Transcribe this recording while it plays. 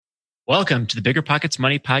Welcome to the Bigger Pockets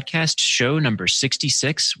Money Podcast, show number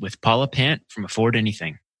 66 with Paula Pant from Afford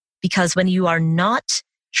Anything. Because when you are not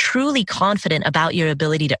truly confident about your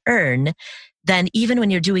ability to earn, then even when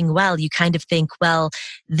you're doing well, you kind of think, well,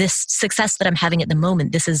 this success that I'm having at the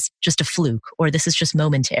moment, this is just a fluke, or this is just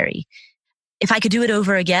momentary. If I could do it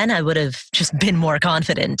over again, I would have just been more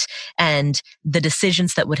confident, and the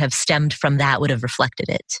decisions that would have stemmed from that would have reflected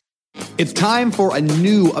it. It's time for a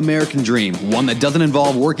new American dream, one that doesn't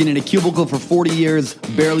involve working in a cubicle for 40 years,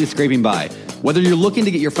 barely scraping by. Whether you're looking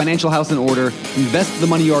to get your financial house in order, invest the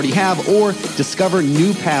money you already have, or discover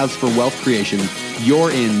new paths for wealth creation,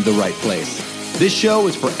 you're in the right place. This show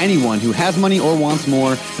is for anyone who has money or wants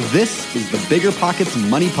more. This is the Bigger Pockets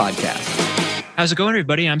Money Podcast. How's it going,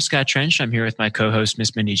 everybody? I'm Scott Trench. I'm here with my co-host,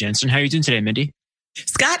 Miss Mindy Jensen. How are you doing today, Mindy?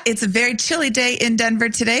 Scott, it's a very chilly day in Denver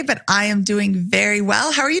today, but I am doing very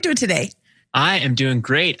well. How are you doing today? I am doing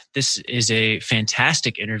great. This is a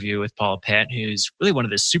fantastic interview with Paula Pant, who's really one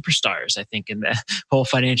of the superstars, I think, in the whole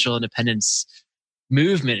financial independence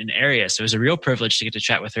movement and area. So it was a real privilege to get to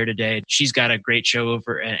chat with her today. She's got a great show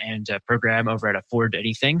over and a program over at Afford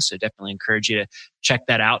Anything. So definitely encourage you to check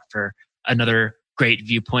that out for another great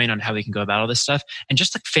viewpoint on how we can go about all this stuff. And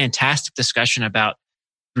just a fantastic discussion about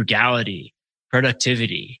frugality,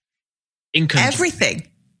 productivity, income, everything,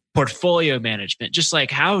 portfolio management, just like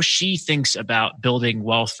how she thinks about building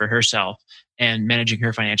wealth for herself and managing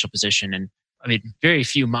her financial position. And I mean, very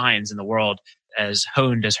few minds in the world as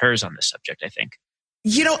honed as hers on this subject, I think.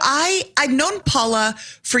 You know, I've known Paula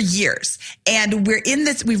for years, and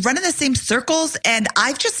we've run in the same circles, and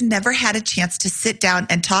I've just never had a chance to sit down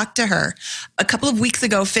and talk to her. A couple of weeks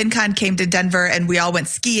ago, FinCon came to Denver and we all went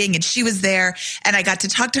skiing, and she was there, and I got to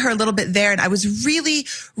talk to her a little bit there. And I was really,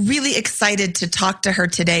 really excited to talk to her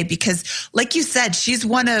today because, like you said, she's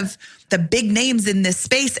one of the big names in this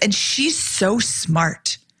space, and she's so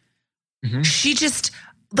smart. Mm-hmm. She just...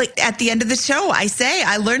 Like at the end of the show, I say,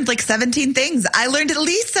 I learned like 17 things. I learned at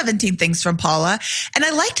least 17 things from Paula. And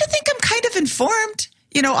I like to think I'm kind of informed,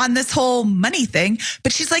 you know, on this whole money thing.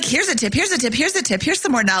 But she's like, here's a tip, here's a tip, here's a tip, here's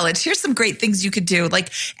some more knowledge, here's some great things you could do. Like,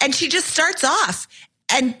 and she just starts off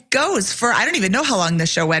and goes for, I don't even know how long the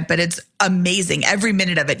show went, but it's amazing. Every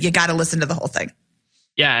minute of it, you got to listen to the whole thing.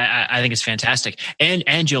 Yeah, I think it's fantastic.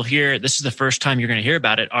 And you'll hear, this is the first time you're going to hear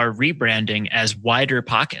about it, our rebranding as Wider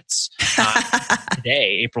Pockets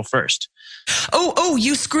today, April 1st. Oh,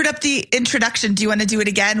 you screwed up the introduction. Do you want to do it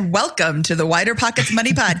again? Welcome to the Wider Pockets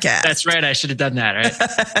Money Podcast. That's right. I should have done that, right?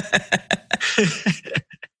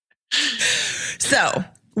 So,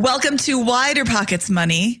 welcome to Wider Pockets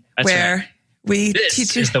Money, That's where right. we this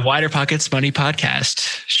teach you. Is the Wider Pockets Money Podcast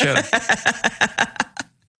show.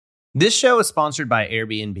 This show is sponsored by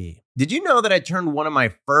Airbnb. Did you know that I turned one of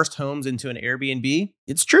my first homes into an Airbnb?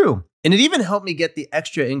 It's true. And it even helped me get the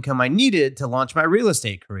extra income I needed to launch my real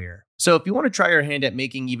estate career. So if you want to try your hand at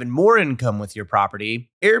making even more income with your property,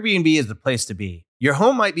 Airbnb is the place to be. Your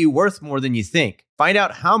home might be worth more than you think. Find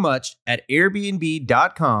out how much at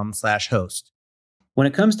airbnb.com/host. When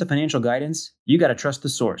it comes to financial guidance, you got to trust the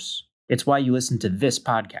source. It's why you listen to this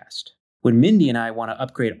podcast. When Mindy and I want to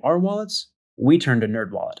upgrade our wallets, we turn to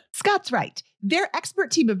NerdWallet. Scott's right. Their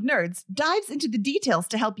expert team of nerds dives into the details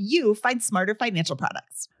to help you find smarter financial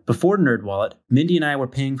products. Before NerdWallet, Mindy and I were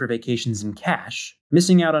paying for vacations in cash,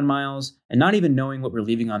 missing out on miles, and not even knowing what we're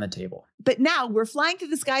leaving on the table. But now we're flying through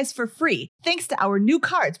the skies for free, thanks to our new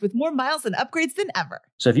cards with more miles and upgrades than ever.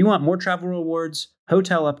 So if you want more travel rewards,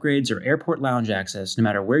 hotel upgrades, or airport lounge access, no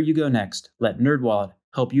matter where you go next, let NerdWallet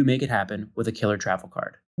help you make it happen with a killer travel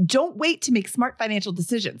card. Don't wait to make smart financial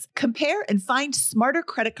decisions. Compare and find smarter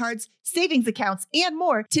credit cards, savings accounts, and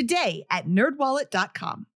more today at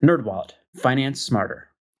nerdwallet.com. NerdWallet. Finance smarter.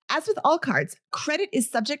 As with all cards, credit is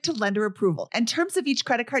subject to lender approval, and terms of each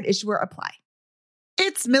credit card issuer apply.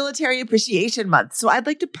 It's Military Appreciation Month, so I'd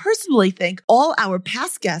like to personally thank all our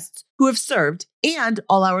past guests who have served and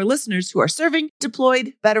all our listeners who are serving,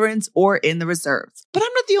 deployed, veterans, or in the reserves. But I'm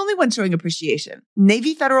not the only one showing appreciation.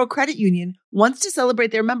 Navy Federal Credit Union wants to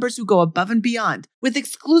celebrate their members who go above and beyond with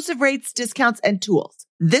exclusive rates, discounts, and tools.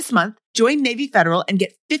 This month, join Navy Federal and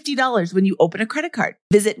get $50 when you open a credit card.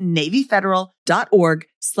 Visit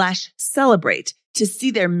NavyFederal.org/celebrate to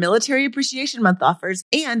see their Military Appreciation Month offers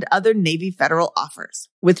and other Navy Federal offers.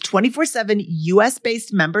 With 24/7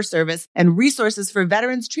 U.S.-based member service and resources for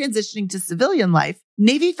veterans transitioning to civilian life,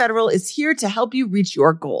 Navy Federal is here to help you reach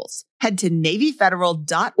your goals. Head to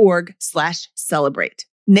NavyFederal.org/celebrate.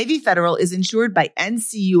 Navy Federal is insured by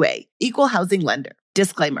NCUA, Equal Housing Lender.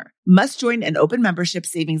 Disclaimer, must join an open membership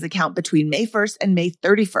savings account between May 1st and May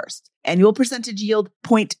 31st. Annual percentage yield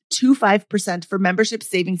 0.25% for membership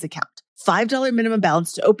savings account. $5 minimum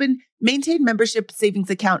balance to open, maintain membership savings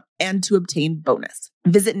account, and to obtain bonus.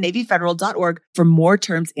 Visit NavyFederal.org for more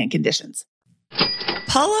terms and conditions.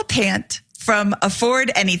 Paula Pant from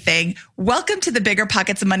Afford Anything. Welcome to the Bigger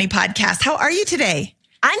Pockets of Money podcast. How are you today?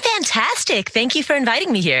 I'm fantastic. Thank you for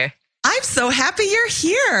inviting me here. I'm so happy you're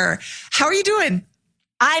here. How are you doing?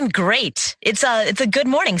 I'm great. It's a good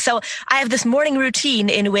morning. So I have this morning routine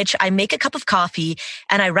in which I make a cup of coffee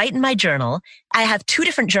and I write in my journal. I have two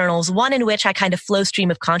different journals, one in which I kind of flow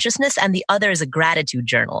stream of consciousness and the other is a gratitude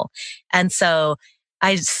journal. And so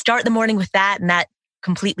I start the morning with that and that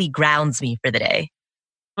completely grounds me for the day.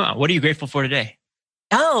 Oh, what are you grateful for today?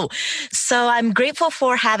 Oh, so I'm grateful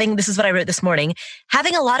for this is what I wrote this morning,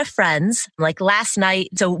 having a lot of friends, like last night.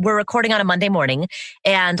 So we're recording on a Monday morning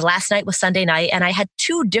and last night was Sunday night and I had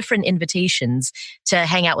two different invitations to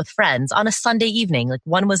hang out with friends on a Sunday evening. Like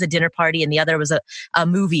one was a dinner party and the other was a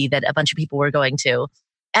movie that a bunch of people were going to.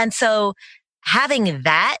 And so having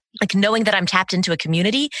that, like knowing that I'm tapped into a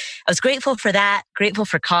community, I was grateful for that, grateful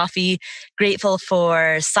for coffee, grateful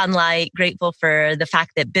for sunlight, grateful for the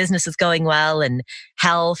fact that business is going well and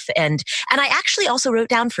health. And I actually also wrote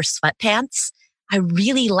down for sweatpants. I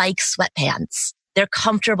really like sweatpants. They're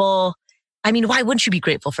comfortable. I mean, why wouldn't you be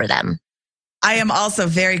grateful for them? I am also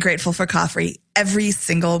very grateful for coffee every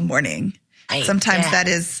single morning. Sometimes that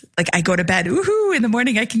is like I go to bed, woohoo, in the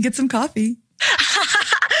morning I can get some coffee.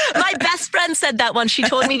 My best friend said that once. She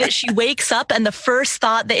told me that she wakes up and the first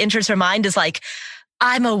thought that enters her mind is like,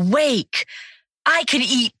 I'm awake. I could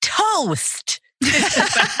eat toast.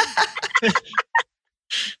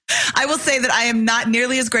 I will say that I am not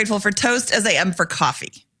nearly as grateful for toast as I am for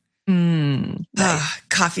coffee.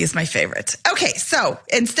 Coffee is my favorite. Okay, so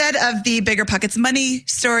instead of the Bigger Pockets Money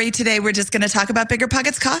story today, we're just going to talk about Bigger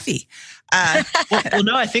Pockets Coffee. Well,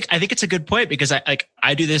 no, I think it's a good point because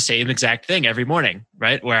I do the same exact thing every morning,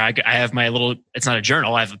 right? Where I have my little, it's not a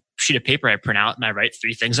journal. I have a sheet of paper I print out and I write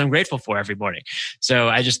 3 things I'm grateful for every morning. So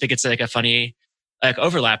I just think it's like a funny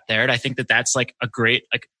overlap there. And I think that that's like a great,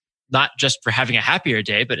 not just for having a happier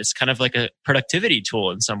day, but it's kind of like a productivity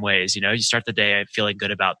tool in some ways. You know, you start the day feeling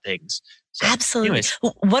good about things. So, absolutely. Anyways.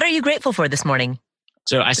 What are you grateful for this morning?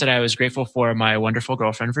 So I said I was grateful for my wonderful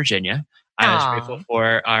girlfriend, Virginia. I was grateful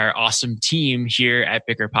for our awesome team here at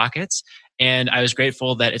Bigger Pockets. And I was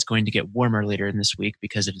grateful that it's going to get warmer later in this week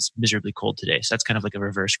because it is miserably cold today. So that's kind of like a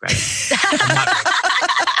reverse gratitude.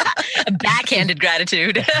 A backhanded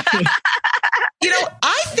gratitude. You know,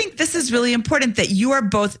 I think this is really important that you are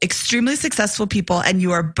both extremely successful people and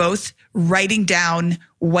you are both writing down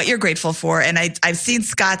what you're grateful for. And I've seen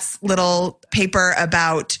Scott's little paper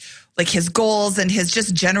about like his goals and his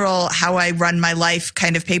just general how I run my life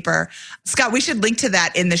kind of paper. Scott, we should link to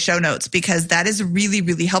that in the show notes because that is really,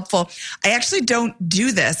 really helpful. I actually don't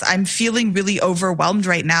do this. I'm feeling really overwhelmed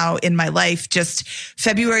right now in my life. Just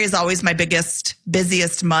February is always my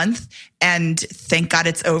busiest month. And thank God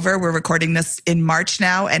it's over. We're recording this in March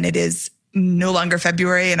now and it is no longer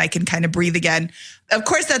February and I can kind of breathe again. Of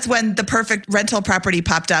course, that's when the perfect rental property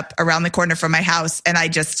popped up around the corner from my house and I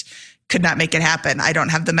just could not make it happen. I don't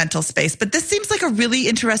have the mental space, but this seems like a really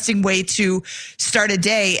interesting way to start a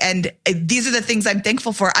day. And these are the things I'm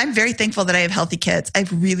thankful for. I'm very thankful that I have healthy kids. I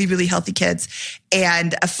have really, really healthy kids.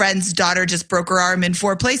 And a friend's daughter just broke her arm in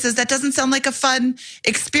 4 places. That doesn't sound like a fun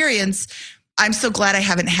experience. I'm so glad I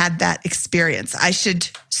haven't had that experience. I should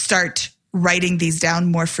start writing these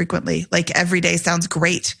down more frequently. Like every day sounds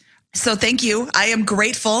great. So thank you. I am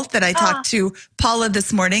grateful that I talked to Paula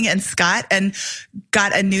this morning and Scott and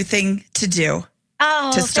got a new thing to do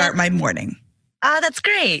to start my morning. Oh, that's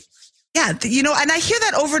great. Yeah. You know, and I hear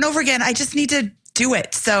that over and over again. I just need to do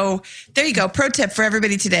it. So there you go. Pro tip for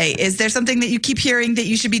everybody today. Is there something that you keep hearing that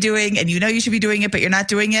you should be doing and you know you should be doing it, but you're not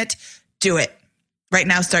doing it? Do it right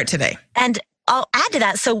now. Start today. And I'll add to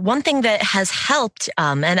that. So one thing that has helped,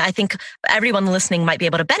 and I think everyone listening might be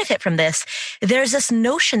able to benefit from this, there's this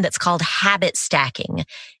notion that's called habit stacking.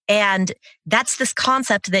 And that's this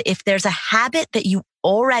concept that if there's a habit that you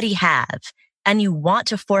already have and you want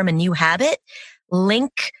to form a new habit,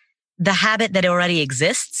 link the habit that already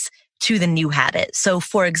exists to the new habit. So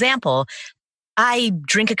for example, I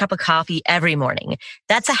drink a cup of coffee every morning.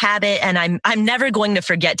 That's a habit and I'm never going to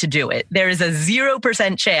forget to do it. There is a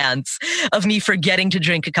 0% chance of me forgetting to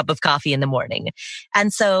drink a cup of coffee in the morning.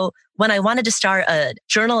 And so when I wanted to start a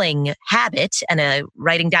journaling habit and a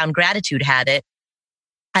writing down gratitude habit,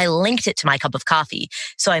 I linked it to my cup of coffee.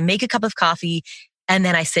 So I make a cup of coffee and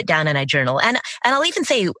then I sit down and I journal. And I'll even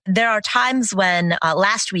say there are times when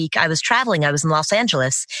last week I was traveling, I was in Los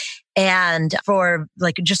Angeles. And for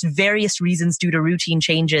like just various reasons due to routine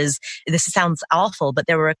changes, this sounds awful, but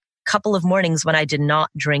there were a couple of mornings when I did not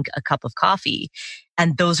drink a cup of coffee.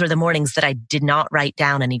 And those were the mornings that I did not write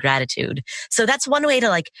down any gratitude. So that's one way to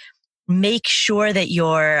like make sure that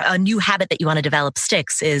a new habit that you want to develop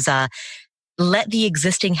sticks is, let the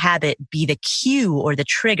existing habit be the cue or the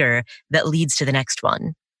trigger that leads to the next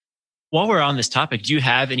one. While we're on this topic, do you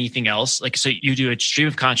have anything else? Like, so you do a stream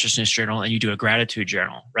of consciousness journal and you do a gratitude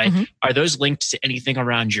journal, right? Mm-hmm. Are those linked to anything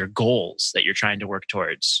around your goals that you're trying to work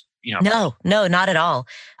towards? No, not at all.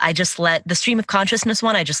 I just let the stream of consciousness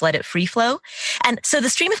one, I just let it free flow. And so the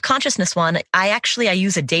stream of consciousness one, I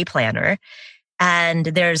use a day planner, and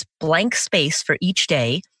there's blank space for each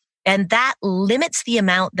day. And that limits the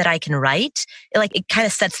amount that I can write. Like, it kind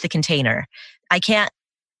of sets the container. I can't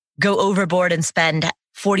go overboard and spend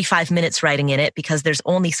 45 minutes writing in it because there's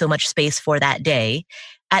only so much space for that day.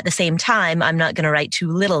 At the same time, I'm not going to write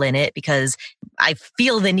too little in it because I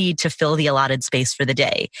feel the need to fill the allotted space for the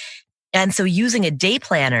day. And so using a day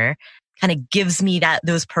planner kind of gives me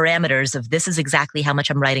those parameters of this is exactly how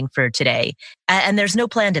much I'm writing for today. And there's no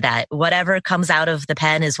plan to that. Whatever comes out of the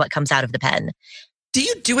pen is what comes out of the pen. Do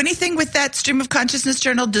you do anything with that stream of consciousness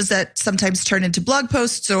journal? Does that sometimes turn into blog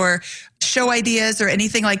posts or show ideas or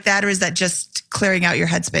anything like that? Or is that just clearing out your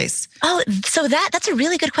headspace? Oh, so that's a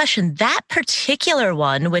really good question. That particular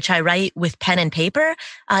one, which I write with pen and paper,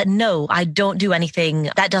 no, I don't do anything.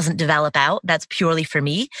 That doesn't develop out. That's purely for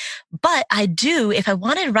me. But I do, if I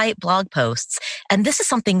want to write blog posts, and this is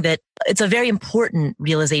something that it's a very important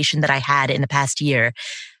realization that I had in the past year.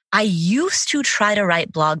 I used to try to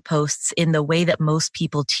write blog posts in the way that most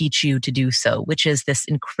people teach you to do so, which is this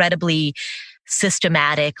incredibly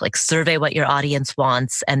systematic, like survey what your audience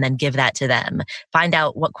wants and then give that to them. Find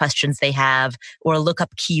out what questions they have or look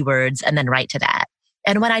up keywords and then write to that.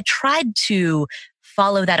 And when I tried to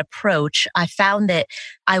follow that approach, I found that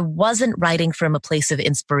I wasn't writing from a place of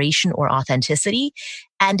inspiration or authenticity.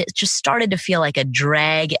 And it just started to feel like a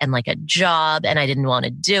drag and like a job, and I didn't want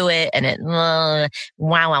to do it. And it,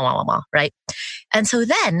 right? And so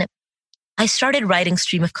then I started writing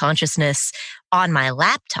stream of consciousness on my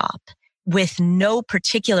laptop with no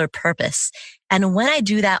particular purpose. And when I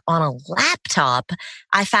do that on a laptop,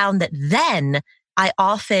 I found that then I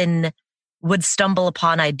often would stumble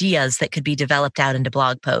upon ideas that could be developed out into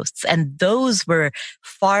blog posts. And those were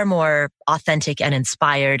far more authentic and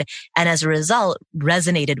inspired. And as a result,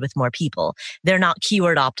 resonated with more people. They're not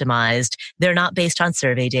keyword optimized. They're not based on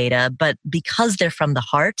survey data, but because they're from the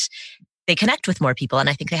heart, they connect with more people. And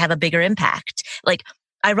I think they have a bigger impact. Like,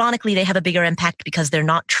 ironically, they have a bigger impact because they're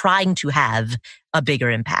not trying to have a bigger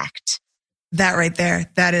impact. That right there,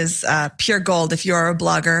 that is pure gold. If you're a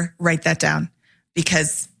blogger, write that down.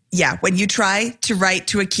 Because yeah, when you try to write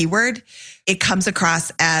to a keyword, it comes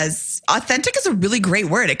across as authentic is a really great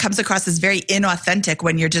word. It comes across as very inauthentic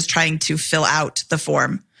when you're just trying to fill out the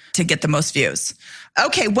form to get the most views.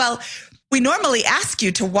 Okay, well, we normally ask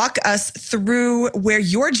you to walk us through where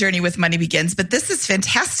your journey with money begins, but this is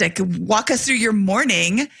fantastic. Walk us through your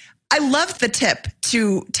morning. I love the tip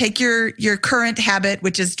to take your current habit,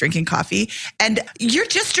 which is drinking coffee, and you're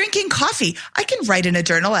just drinking coffee. I can write in a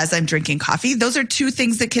journal as I'm drinking coffee. Those are two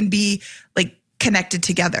things that can be like connected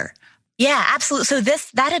together. Yeah, absolutely. So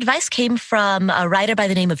that advice came from a writer by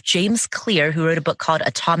the name of James Clear, who wrote a book called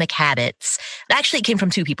Atomic Habits. Actually, it came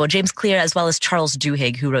from two people, James Clear as well as Charles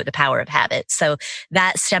Duhigg, who wrote The Power of Habit. So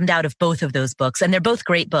that stemmed out of both of those books. And they're both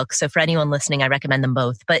great books. So for anyone listening, I recommend them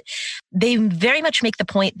both. But they very much make the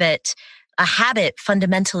point that a habit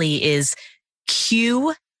fundamentally is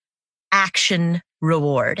cue, action,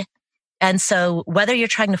 reward. And so whether you're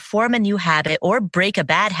trying to form a new habit or break a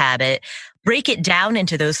bad habit, break it down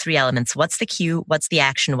into those three elements. What's the cue? What's the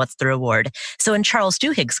action? What's the reward? So in Charles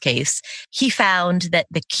Duhigg's case, he found that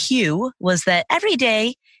the cue was that every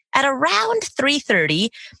day at around 3:30,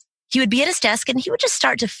 he would be at his desk and he would just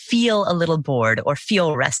start to feel a little bored or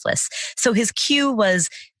feel restless. So his cue was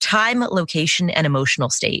time, location, and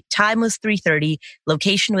emotional state. Time was 3:30,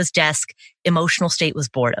 location was desk, emotional state was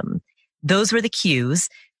boredom. Those were the cues.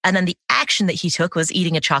 And then the action that he took was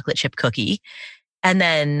eating a chocolate chip cookie. And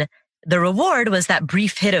then the reward was that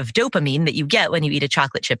brief hit of dopamine that you get when you eat a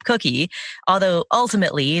chocolate chip cookie. Although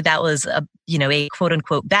ultimately that was a quote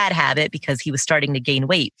unquote bad habit because he was starting to gain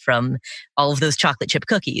weight from all of those chocolate chip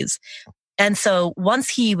cookies. And so once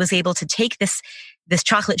he was able to take this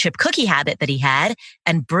chocolate chip cookie habit that he had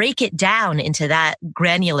and break it down into that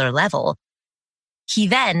granular level, he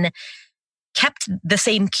then kept the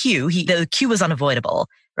same cue. The cue was unavoidable,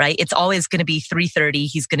 right? It's always going to be 3:30.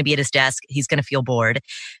 He's going to be at his desk. He's going to feel bored.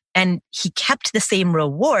 And he kept the same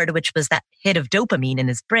reward, which was that hit of dopamine in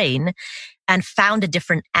his brain, and found a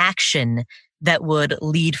different action that would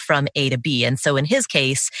lead from A to B. And so in his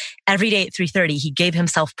case, every day at 3:30, he gave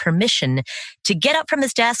himself permission to get up from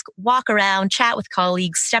his desk, walk around, chat with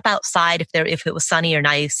colleagues, step outside if it was sunny or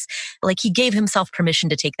nice. Like he gave himself permission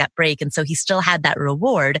to take that break. And so he still had that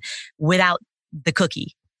reward without the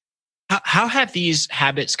cookie. How have these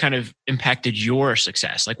habits kind of impacted your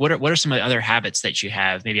success? Like what are some of the other habits that you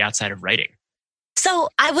have maybe outside of writing? So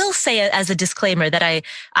I will say as a disclaimer that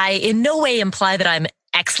I in no way imply that I'm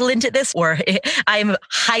excellent at this or I'm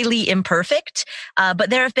highly imperfect. But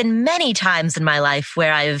there have been many times in my life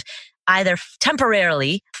where I've either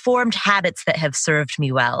temporarily formed habits that have served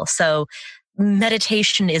me well. So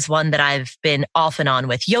meditation is one that I've been off and on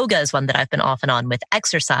with. Yoga is one that I've been off and on with.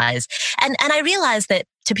 Exercise. And I realize that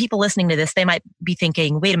to people listening to this, they might be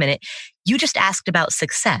thinking, wait a minute, you just asked about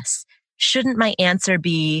success. Shouldn't my answer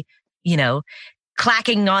be,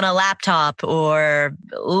 clacking on a laptop or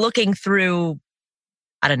looking through,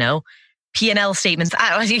 I don't know, P&L statements,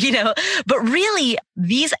 but really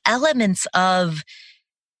these elements of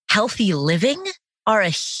healthy living are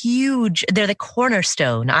they're the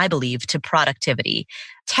cornerstone, I believe, to productivity.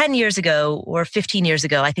 10 years ago or 15 years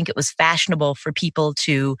ago, I think it was fashionable for people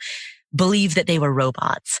to believe that they were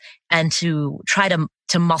robots and to try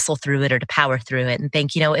to muscle through it or to power through it and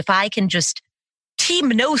think, if I can just team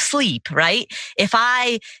no sleep, right? If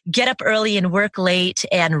I get up early and work late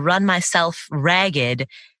and run myself ragged,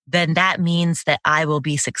 then that means that I will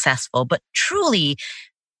be successful. But truly,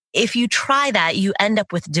 if you try that, you end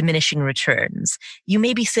up with diminishing returns. You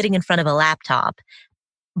may be sitting in front of a laptop,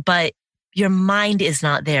 but your mind is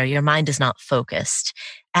not there. Your mind is not focused.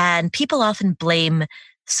 And people often blame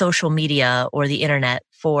social media or the internet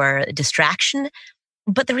for distraction.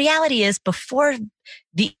 But the reality is, before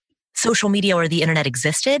the social media or the internet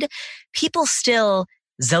existed, people still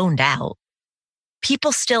zoned out.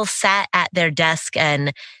 People still sat at their desk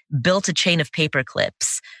and built a chain of paper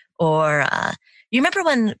clips. Or you remember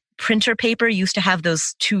when printer paper used to have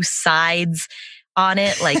those two sides on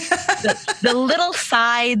it, like the little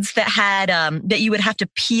sides that had that you would have to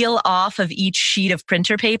peel off of each sheet of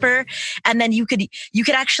printer paper, and then you could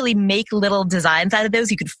actually make little designs out of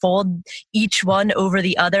those. You could fold each one over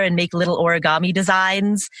the other and make little origami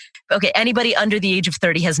designs. Okay, anybody under the age of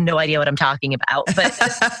 30 has no idea what I'm talking about. But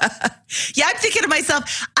yeah, I'm thinking to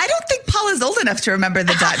myself, I don't think Paula's old enough to remember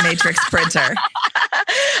the dot matrix printer.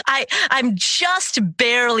 I'm just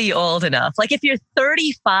barely old enough. Like if you're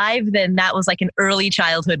 35, then that was like an early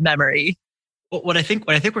childhood memory. Well, what I think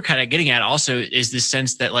we're kind of getting at also is this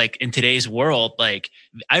sense that like in today's world, like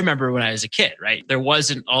I remember when I was a kid, right? There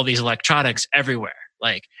wasn't all these electronics everywhere.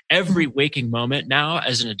 Like every waking moment now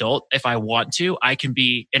as an adult, if I want to, I can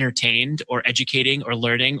be entertained or educating or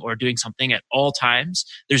learning or doing something at all times.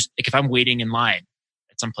 There's like, if I'm waiting in line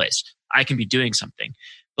at some place, I can be doing something.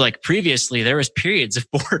 But like previously, there was periods of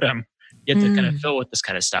boredom you have to kind of fill with this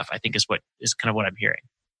kind of stuff, I think is kind of what I'm hearing.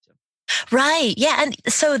 Right. Yeah. And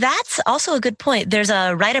so that's also a good point. There's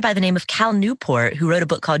a writer by the name of Cal Newport who wrote a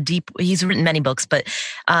book called he's written many books, but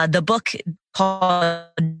the book called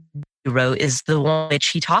he wrote is the one which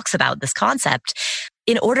he talks about this concept.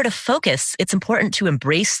 In order to focus, it's important to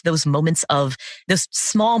embrace those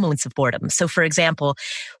small moments of boredom. So for example,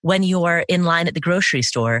 when you're in line at the grocery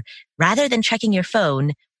store, rather than checking your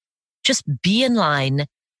phone, just be in line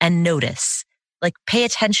and notice. Like pay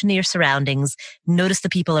attention to your surroundings, notice the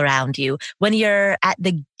people around you. When you're at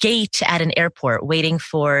the gate at an airport waiting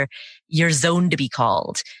for your zone to be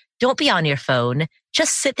called, don't be on your phone.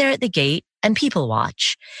 Just sit there at the gate and people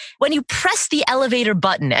watch. When you press the elevator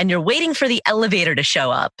button and you're waiting for the elevator to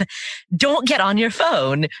show up, don't get on your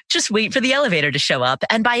phone. Just wait for the elevator to show up.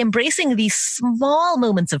 And by embracing these small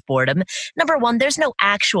moments of boredom, number one, there's no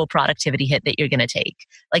actual productivity hit that you're going to take.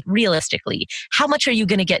 Like realistically, how much are you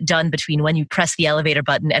going to get done between when you press the elevator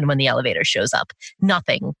button and when the elevator shows up?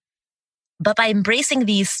 Nothing. But by embracing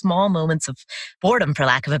these small moments of boredom, for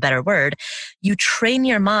lack of a better word, you train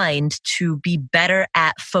your mind to be better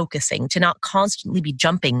at focusing, to not constantly be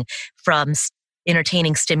jumping from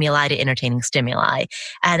entertaining stimuli to entertaining stimuli.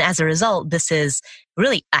 And as a result, this is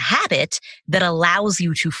really a habit that allows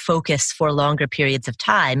you to focus for longer periods of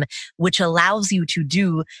time, which allows you to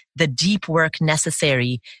do the deep work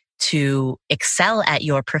necessary to excel at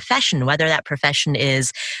your profession, whether that profession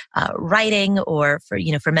is writing or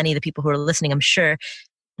for many of the people who are listening, I'm sure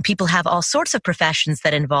people have all sorts of professions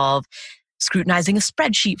that involve scrutinizing a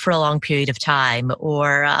spreadsheet for a long period of time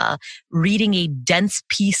or reading a dense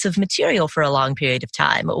piece of material for a long period of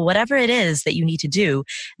time. Whatever it is that you need to do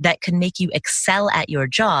that can make you excel at your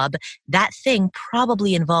job, that thing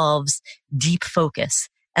probably involves deep focus.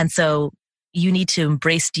 And so you need to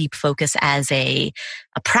embrace deep focus as a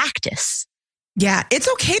practice Yeah, it's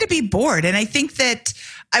okay to be bored. And I think that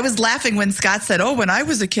I was laughing when Scott said, when I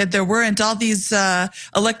was a kid, there weren't all these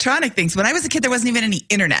electronic things. When I was a kid, there wasn't even any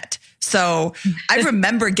internet. So I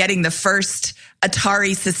remember getting the first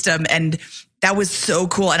Atari system, and that was so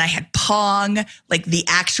cool. And I had Pong, like the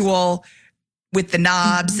actual with the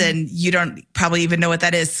knobs, and you don't probably even know what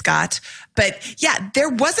that is, Scott. But yeah, there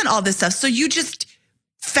wasn't all this stuff. So you just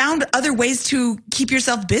found other ways to keep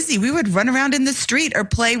yourself busy. We would run around in the street or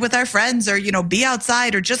play with our friends or, be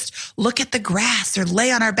outside or just look at the grass or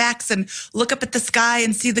lay on our backs and look up at the sky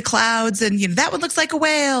and see the clouds. And, that one looks like a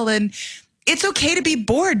whale. And it's okay to be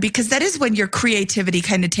bored, because that is when your creativity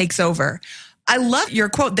kind of takes over. I love your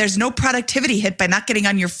quote. There's no productivity hit by not getting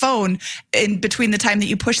on your phone in between the time that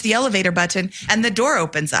you push the elevator button and the door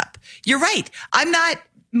opens up. You're right. I'm not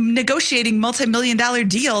negotiating multi-million-dollar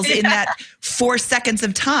deals in that 4 seconds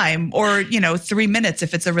of time, or 3 minutes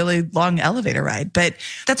if it's a really long elevator ride. But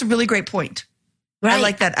that's a really great point. Right.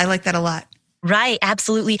 I like that a lot. Right.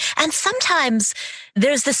 Absolutely. And sometimes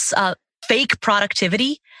there's this fake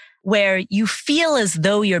productivity where you feel as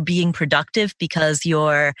though you're being productive because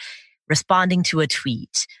you're responding to a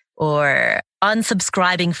tweet or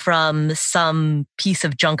unsubscribing from some piece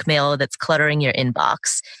of junk mail that's cluttering your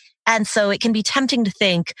inbox. And so it can be tempting to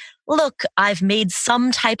think, look, I've made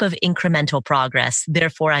some type of incremental progress,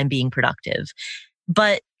 therefore I'm being productive.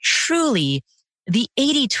 But truly, the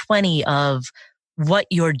 80-20 of what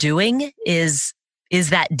you're doing is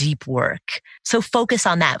that deep work. So focus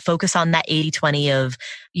on that. Focus on that 80-20 of,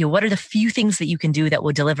 what are the few things that you can do that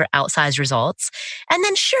will deliver outsized results? And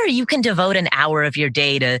then sure, you can devote an hour of your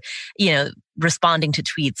day to, responding to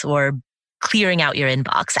tweets or clearing out your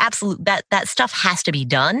inbox. Absolutely. That stuff has to be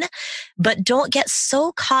done, but don't get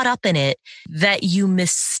so caught up in it that you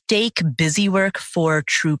mistake busy work for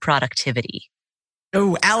true productivity.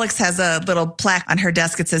 Oh, Alex has a little plaque on her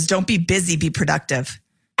desk. It says, don't be busy, be productive.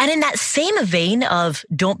 And in that same vein of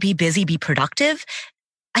don't be busy, be productive,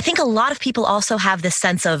 I think a lot of people also have this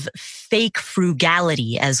sense of fake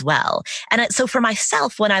frugality as well. And so for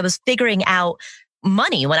myself, when I was figuring out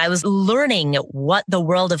money, when I was learning what the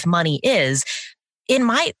world of money is, in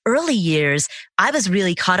my early years, I was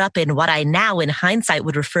really caught up in what I now in hindsight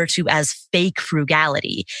would refer to as fake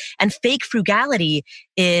frugality. And fake frugality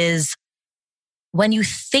is when you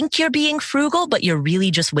think you're being frugal, but you're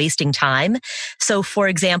really just wasting time. So for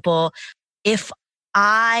example, if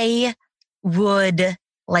I would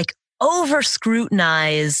over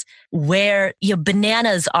scrutinize where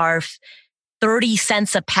bananas are 30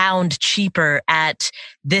 cents a pound cheaper at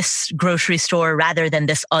this grocery store rather than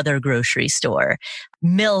this other grocery store.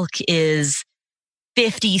 Milk is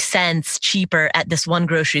 50 cents cheaper at this one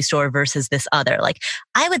grocery store versus this other.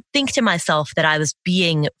 I would think to myself that I was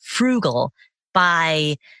being frugal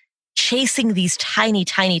by chasing these tiny,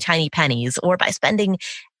 tiny, tiny pennies, or by spending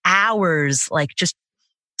hours just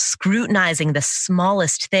scrutinizing the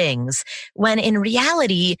smallest things, when in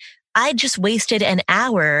reality, I just wasted an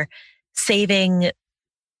hour saving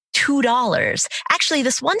 $2. Actually,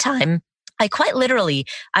 this one time, I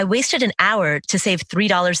wasted an hour to save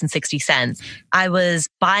 $3.60. I was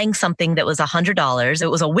buying something that was $100. It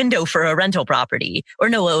was a window for a rental property,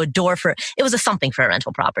 a door it was something for a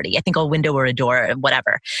rental property. I think a window or a door,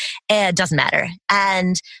 whatever. It doesn't matter.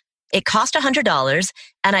 And it cost $100,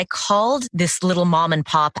 and I called this little mom and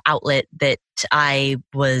pop outlet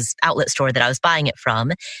outlet store that I was buying it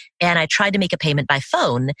from, and I tried to make a payment by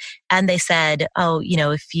phone, and they said,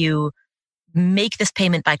 if you make this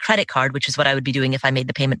payment by credit card, which is what I would be doing if I made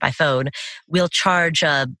the payment by phone, we'll charge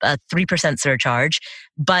a 3% surcharge.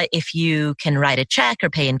 But if you can write a check or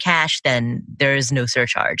pay in cash, then there is no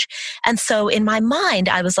surcharge. And so in my mind,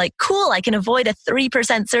 I was like, cool, I can avoid a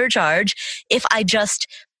 3% surcharge if I just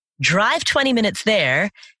drive 20 minutes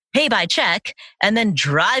there, pay by check, and then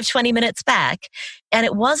drive 20 minutes back. And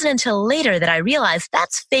it wasn't until later that I realized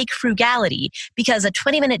that's fake frugality, because a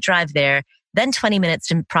 20-minute drive there, then 20 minutes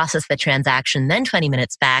to process the transaction, then 20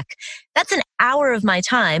 minutes back, that's an hour of my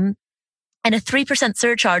time. And a 3%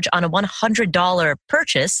 surcharge on a $100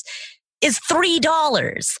 purchase is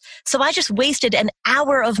 $3. So I just wasted an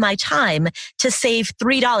hour of my time to save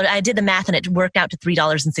 $3. I did the math and it worked out to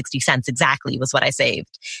 $3.60 exactly was what I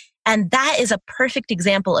saved. And that is a perfect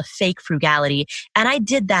example of fake frugality. And I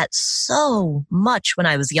did that so much when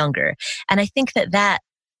I was younger. And I think that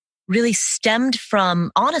really stemmed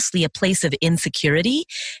from, honestly, a place of insecurity,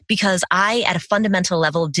 because I, at a fundamental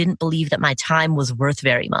level, didn't believe that my time was worth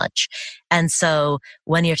very much. And so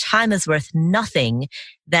when your time is worth nothing,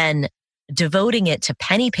 then devoting it to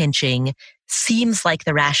penny pinching seems like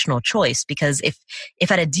the rational choice. Because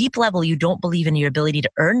if at a deep level you don't believe in your ability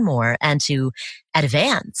to earn more and to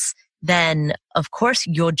advance, then of course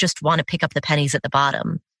you'll just want to pick up the pennies at the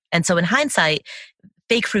bottom. And so in hindsight,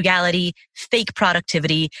 fake frugality, fake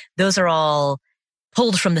productivity, those are all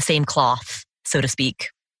pulled from the same cloth, so to speak.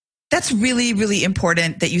 That's really, really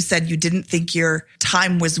important that you said you didn't think your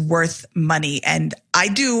time was worth money. And I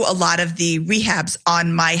do a lot of the rehabs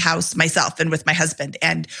on my house myself and with my husband.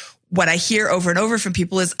 And what I hear over and over from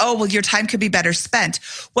people is, oh, well, your time could be better spent.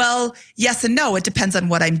 Well, yes and no. It depends on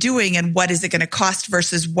what I'm doing and what is it going to cost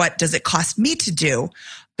versus what does it cost me to do.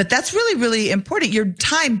 But that's really, really important. Your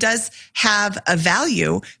time does have a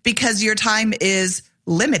value because your time is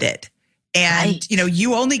limited. And, right.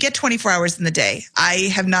 You only get 24 hours in the day. I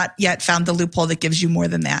have not yet found the loophole that gives you more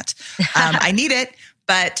than that. I need it,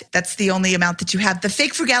 but that's the only amount that you have. The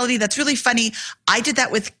fake frugality, that's really funny. I did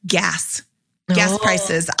that with gas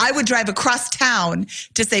prices. I would drive across town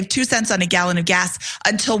to save 2 cents on a gallon of gas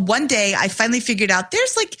until one day I finally figured out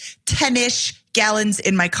there's like 10-ish gallons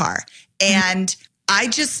in my car. And I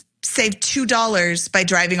just saved $2 by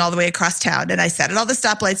driving all the way across town. And I sat at all the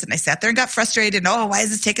stoplights and I sat there and got frustrated. And, oh, why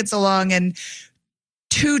is this taking so long? And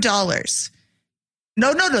 $2.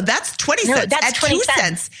 No, that's 20 cents. That's at 20 2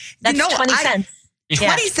 cents. That's 20 cents.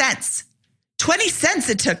 20 cents. 20 cents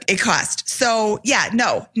it cost. So yeah,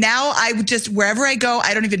 no. Now I would just, wherever I go,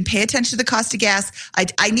 I don't even pay attention to the cost of gas.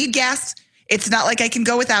 I need gas. It's not like I can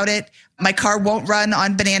go without it. My car won't run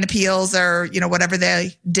on banana peels or, whatever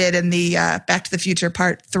they did in the Back to the Future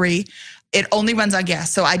Part 3. It only runs on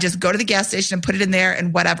gas. So I just go to the gas station and put it in there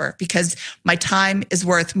and whatever, because my time is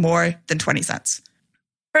worth more than 20 cents.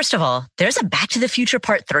 First of all, there's a Back to the Future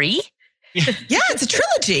Part 3? Yeah, it's a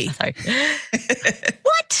trilogy. Sorry.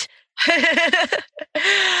 What?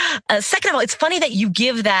 Second of all, it's funny that you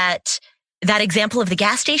give that example of the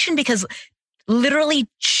gas station, because literally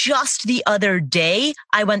just the other day,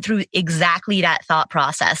 I went through exactly that thought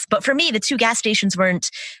process. But for me, the 2 gas stations weren't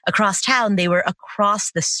across town. They were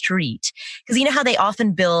across the street. Because you know how they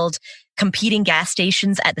often build competing gas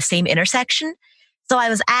stations at the same intersection? So I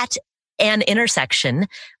was at an intersection.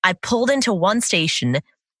 I pulled into one station.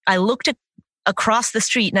 I looked across the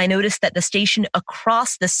street and I noticed that the station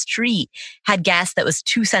across the street had gas that was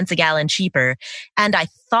 2 cents a gallon cheaper. And I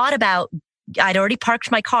thought about, I'd already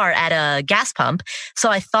parked my car at a gas pump. So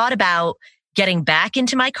I thought about getting back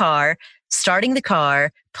into my car, starting the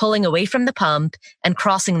car, pulling away from the pump and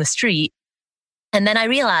crossing the street. And then I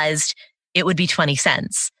realized it would be 20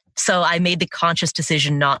 cents. So I made the conscious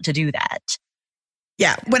decision not to do that.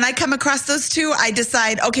 Yeah. When I come across those two, I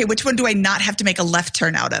decide, okay, which one do I not have to make a left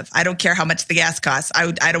turn out of? I don't care how much the gas costs.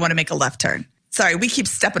 I don't want to make a left turn. Sorry, we keep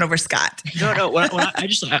stepping over Scott. No. I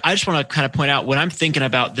just want to kind of point out when I'm thinking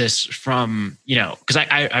about this from, because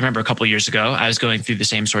I remember a couple of years ago, I was going through the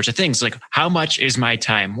same sorts of things. Like, how much is my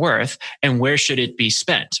time worth and where should it be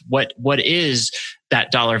spent? What is that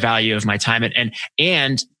dollar value of my time?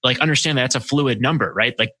 And like, understand that that's a fluid number,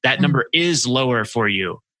 right? Like that number is lower for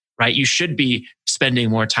you, right? You should be spending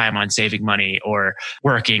more time on saving money or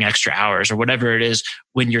working extra hours or whatever it is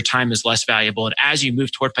when your time is less valuable. And as you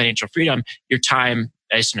move toward financial freedom, your time,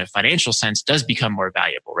 as in a financial sense, does become more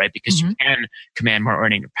valuable, right? Because you can command more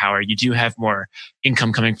earning power. You do have more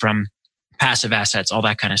income coming from passive assets, all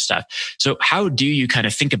that kind of stuff. So how do you kind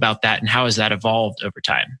of think about that and how has that evolved over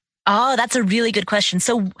time? Oh, that's a really good question.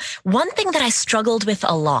 So one thing that I struggled with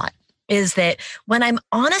a lot is that when I'm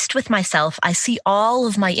honest with myself, I see all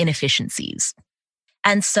of my inefficiencies.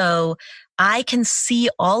 And so I can see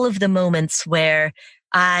all of the moments where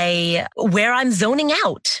I'm zoning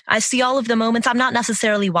out. I see all of the moments. I'm not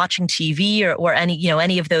necessarily watching TV or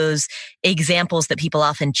any of those examples that people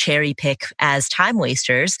often cherry pick as time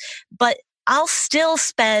wasters, but I'll still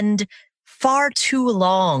spend far too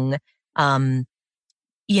long. I'll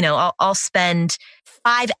spend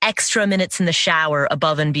 5 extra minutes in the shower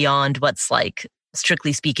above and beyond what's like,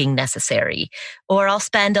 strictly speaking, necessary. Or I'll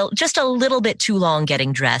spend just a little bit too long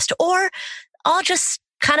getting dressed. Or I'll just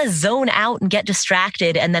kind of zone out and get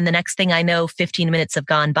distracted. And then the next thing I know, 15 minutes have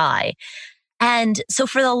gone by. And so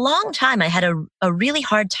for a long time, I had a really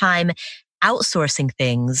hard time outsourcing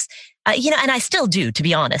things. And I still do, to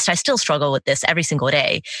be honest. I still struggle with this every single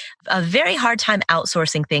day. A very hard time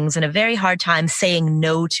outsourcing things and a very hard time saying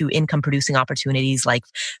no to income producing opportunities like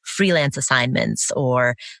freelance assignments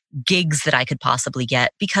or gigs that I could possibly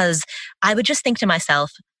get, because I would just think to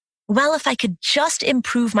myself, well, if I could just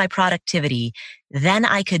improve my productivity, then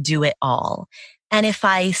I could do it all. And if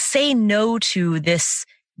I say no to this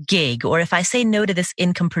gig or if I say no to this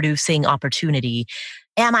income producing opportunity,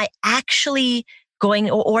 am I actually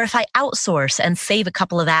going, or if I outsource and save a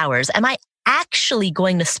couple of hours, am I actually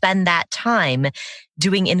going to spend that time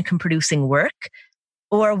doing income producing work?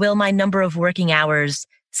 Or will my number of working hours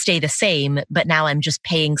stay the same, but now I'm just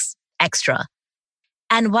paying extra.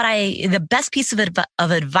 And the best piece of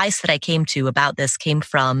advice that I came to about this came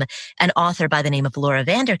from an author by the name of Laura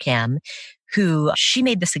Vanderkam, who she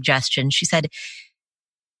made the suggestion. She said,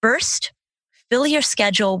 first, fill your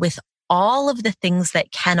schedule with all of the things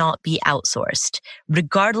that cannot be outsourced,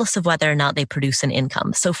 regardless of whether or not they produce an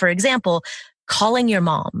income. So for example, calling your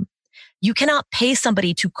mom. You cannot pay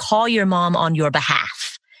somebody to call your mom on your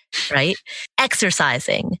behalf, right?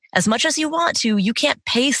 Exercising. As much as you want to, you can't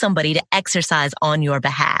pay somebody to exercise on your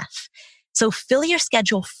behalf. So fill your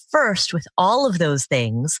schedule first with all of those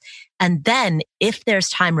things. And then if there's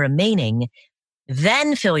time remaining,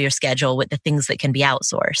 then fill your schedule with the things that can be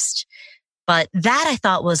outsourced. But that I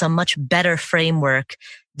thought was a much better framework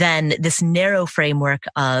than this narrow framework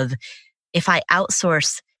of if I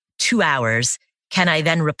outsource 2 hours, can I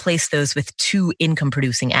then replace those with 2 income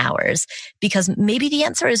producing hours? Because maybe the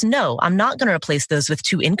answer is no, I'm not going to replace those with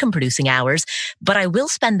 2 income producing hours, but I will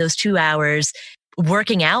spend those 2 hours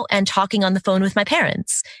working out and talking on the phone with my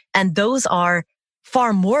parents. And those are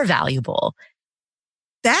far more valuable.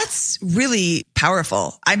 That's really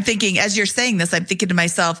powerful. I'm thinking, as you're saying this, I'm thinking to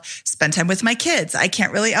myself, spend time with my kids. I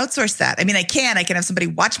can't really outsource that. I mean, I can have somebody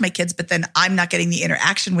watch my kids, but then I'm not getting the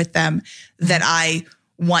interaction with them that I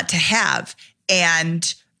want to have.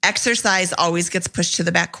 And exercise always gets pushed to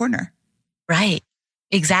the back corner. Right.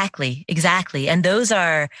 Exactly. And those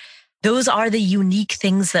are the unique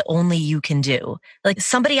things that only you can do. Like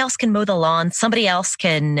somebody else can mow the lawn. Somebody else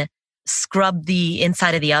can scrub the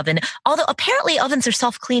inside of the oven. Although apparently ovens are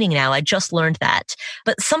self-cleaning now. I just learned that.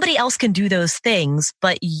 But somebody else can do those things,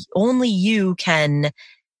 but only you can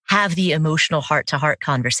have the emotional heart-to-heart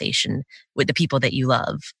conversation with the people that you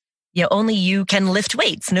love. Only you can lift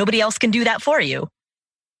weights. Nobody else can do that for you.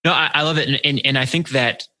 No, I love it. And I think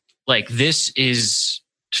that like this is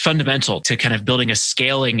fundamental to kind of building a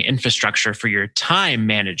scaling infrastructure for your time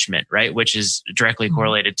management, right? Which is directly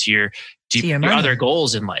correlated to your other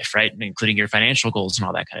goals in life, right? Including your financial goals and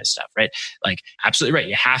all that kind of stuff, right? Like absolutely right.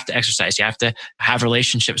 You have to exercise. You have to have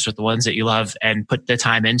relationships with the ones that you love and put the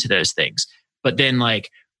time into those things. But then like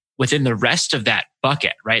within the rest of that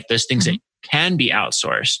bucket, right? Those things that can be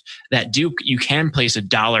outsourced that you can place a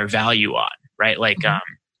dollar value on, right? Like,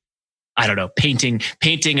 I don't know, painting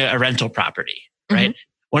a rental property, right?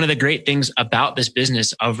 One of the great things about this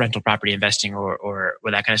business of rental property investing or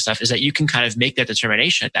that kind of stuff is that you can kind of make that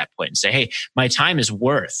determination at that point and say, hey, my time is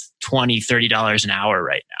worth $20, $30 an hour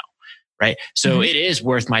right now, right? So it is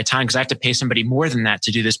worth my time because I have to pay somebody more than that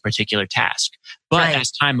to do this particular task. But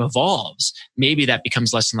as time evolves, maybe that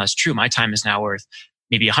becomes less and less true. My time is now worth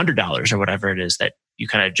maybe $100 or whatever it is that you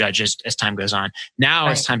kind of judge as time goes on. Now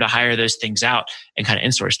it's time to hire those things out and kind of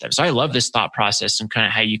insource them. So I love this thought process and kind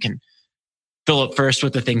of how you can fill up first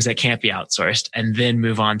with the things that can't be outsourced and then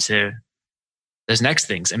move on to those next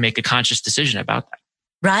things and make a conscious decision about that.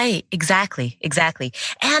 Right. Exactly.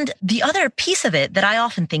 And the other piece of it that I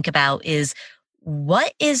often think about is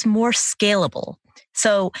what is more scalable?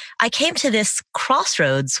 So I came to this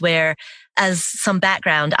crossroads where, as some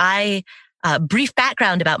background, brief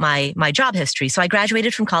background about my job history. So I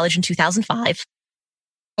graduated from college in 2005.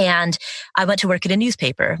 And I went to work at a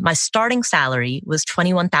newspaper. My starting salary was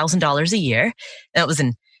 $21,000 a year. That was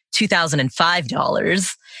in 2005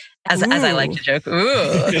 dollars, as I like to joke.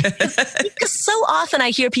 Ooh. Because so often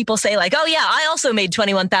I hear people say like, oh yeah, I also made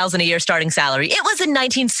 $21,000 a year starting salary. It was in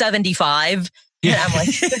 1975. Yeah. And I'm like,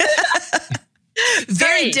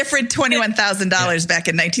 very different $21,000 back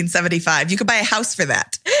in 1975. You could buy a house for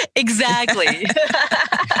that. Exactly.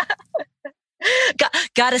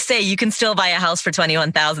 Gotta say, you can still buy a house for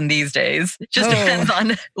 $21,000 these days. Just depends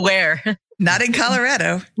on where. Not in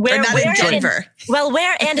Colorado. Where in Denver.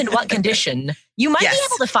 Where and in what condition? You might be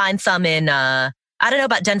able to find some in, I don't know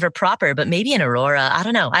about Denver proper, but maybe in Aurora. I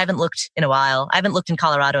don't know. I haven't looked in a while. I haven't looked in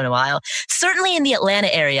Colorado in a while. Certainly in the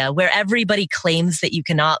Atlanta area, where everybody claims that you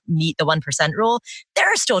cannot meet the 1% rule, there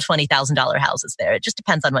are still $20,000 houses there. It just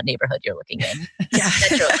depends on what neighborhood you're looking in. Yeah.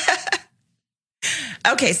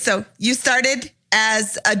 Okay, so you started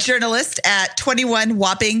as a journalist at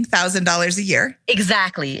 $21,000 a year.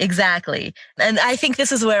 Exactly. And I think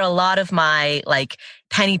this is where a lot of my like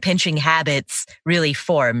penny pinching habits really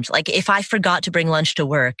formed. Like if I forgot to bring lunch to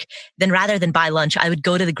work, then rather than buy lunch, I would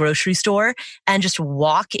go to the grocery store and just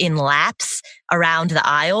walk in laps around the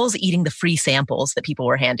aisles, eating the free samples that people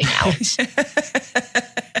were handing out.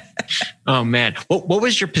 Oh man. What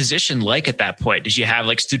was your position like at that point? Did you have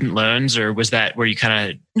like student loans or was that where you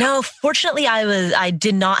kind of... No, fortunately I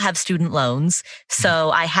did not have student loans.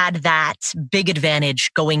 So I had that big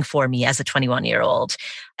advantage going for me as a 21-year-old.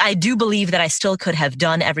 I do believe that I still could have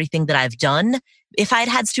done everything that I've done if I'd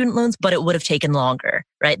had student loans, but it would have taken longer,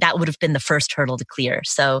 right? That would have been the first hurdle to clear.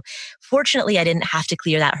 So fortunately, I didn't have to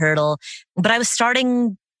clear that hurdle, but I was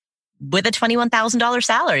starting with a $21,000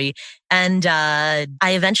 salary. And I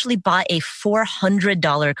eventually bought a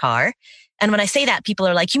 $400 car. And when I say that, people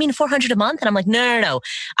are like, you mean $400 a month? And I'm like, no.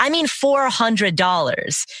 I mean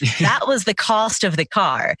 $400. That was the cost of the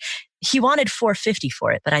car. He wanted $450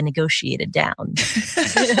 for it, but I negotiated down. Did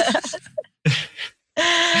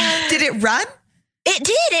it run? It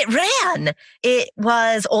did. It ran. It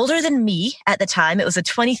was older than me at the time. It was a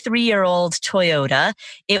 23-year-old Toyota.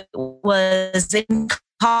 It was in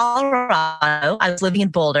Colorado. I was living in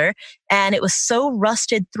Boulder, and it was so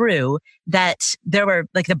rusted through that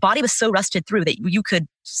the body was so rusted through that you could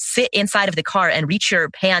sit inside of the car and reach your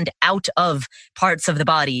hand out of parts of the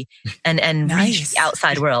body and Nice. reach the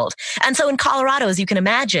outside world. And so in Colorado, as you can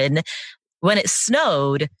imagine, when it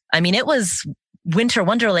snowed, I mean, it was winter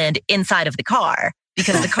wonderland inside of the car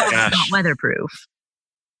because the car was not weatherproof.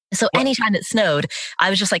 So anytime it snowed, I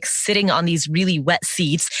was just like sitting on these really wet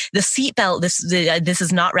seats. The seatbelt, this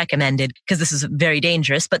is not recommended because this is very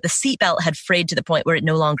dangerous, but the seatbelt had frayed to the point where it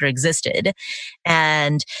no longer existed.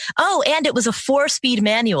 And it was a 4-speed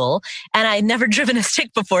manual, and I'd never driven a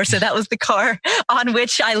stick before. So that was the car on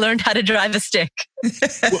which I learned how to drive a stick.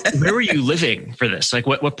 Where were you living for this? Like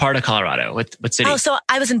what part of Colorado? What city? Oh, so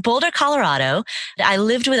I was in Boulder, Colorado. I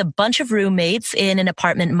lived with a bunch of roommates in an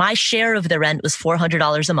apartment. My share of the rent was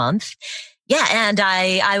 $400 a month. Yeah. And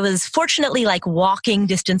I was fortunately like walking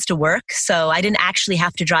distance to work. So I didn't actually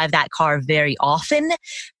have to drive that car very often,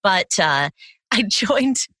 but,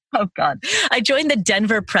 I joined the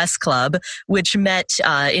Denver Press Club, which met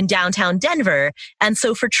in downtown Denver. And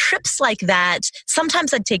so for trips like that,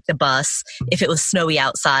 sometimes I'd take the bus if it was snowy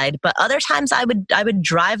outside, but other times I would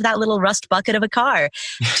drive that little rust bucket of a car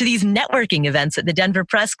to these networking events at the Denver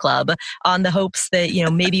Press Club on the hopes that,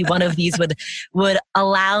 maybe one of these would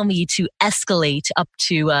allow me to escalate up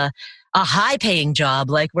to a high-paying job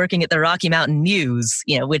like working at the Rocky Mountain News,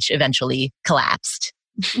 which eventually collapsed.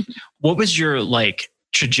 What was your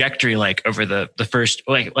trajectory over the first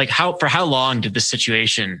for how long did this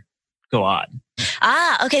situation go on?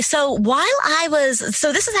 Okay. So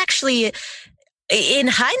this is actually, in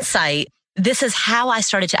hindsight, this is how I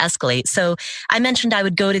started to escalate. So I mentioned I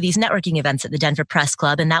would go to these networking events at the Denver Press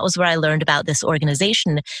Club, and that was where I learned about this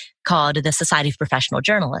organization called the Society of Professional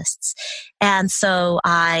Journalists. And so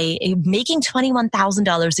making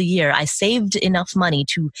 $21,000 a year, I saved enough money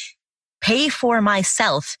to pay for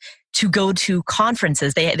myself to go to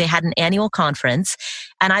conferences. They had an annual conference,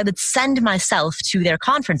 and I would send myself to their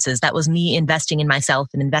conferences. That was me investing in myself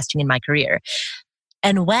and investing in my career.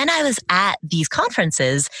 And when I was at these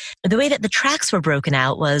conferences, the way that the tracks were broken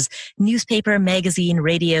out was newspaper, magazine,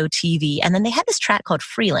 radio, TV, and then they had this track called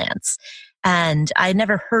freelance. And I had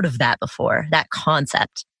never heard of that before, that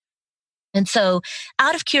concept. And so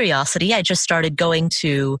out of curiosity, I just started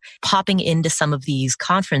popping into some of these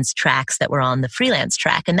conference tracks that were on the freelance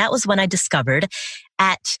track. And that was when I discovered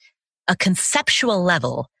at a conceptual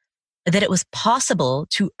level that it was possible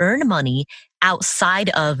to earn money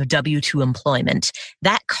outside of W-2 employment.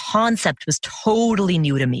 That concept was totally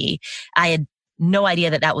new to me. I had no idea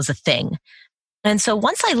that that was a thing. And so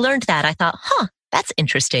once I learned that, I thought, that's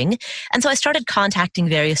interesting. And so I started contacting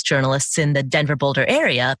various journalists in the Denver Boulder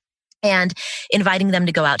area and inviting them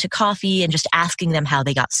to go out to coffee and just asking them how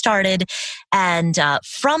they got started. And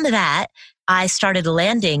from that, I started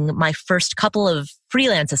landing my first couple of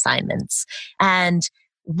freelance assignments. And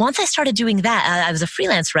once I started doing that, I was a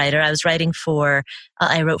freelance writer. I was writing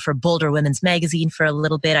I wrote for Boulder Women's Magazine for a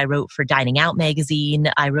little bit. I wrote for Dining Out Magazine.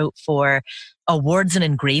 I wrote for Awards and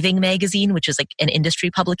Engraving Magazine, which is like an industry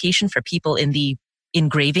publication for people in the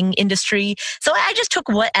engraving industry. So I just took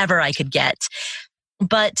whatever I could get.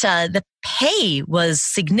 But the pay was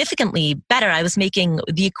significantly better. I was making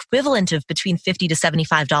the equivalent of between $50 to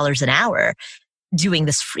 $75 an hour doing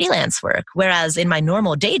this freelance work. Whereas in my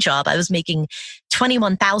normal day job, I was making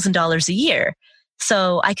 $21,000 a year.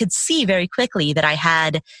 So I could see very quickly that I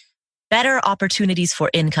had better opportunities for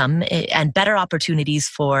income and better opportunities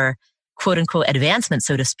for quote unquote advancement,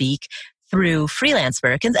 so to speak, through freelance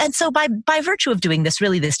work. And so by virtue of doing this,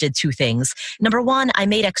 really this did two things. Number one, I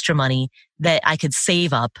made extra money that I could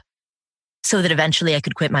save up so that eventually I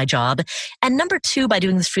could quit my job. And number two, by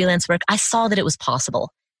doing this freelance work, I saw that it was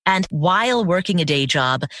possible. And while working a day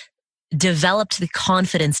job, developed the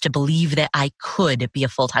confidence to believe that I could be a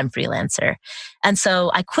full-time freelancer. And so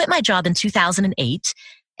I quit my job in 2008.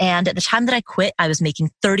 And at the time that I quit, I was making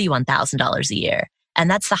 $31,000 a year. And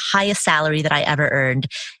that's the highest salary that I ever earned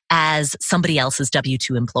as somebody else's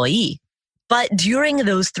W-2 employee. But during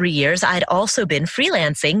those 3 years, I'd also been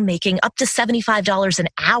freelancing, making up to $75 an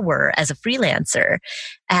hour as a freelancer.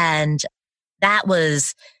 And that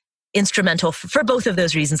was instrumental for both of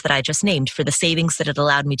those reasons that I just named, for the savings that it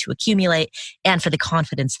allowed me to accumulate and for the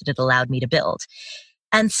confidence that it allowed me to build.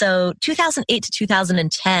 And so 2008 to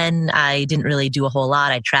 2010, I didn't really do a whole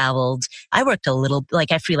lot. I traveled. I worked a little,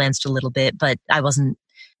 like I freelanced a little bit, but I wasn't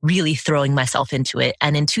really throwing myself into it.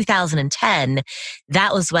 And in 2010,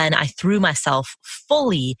 that was when I threw myself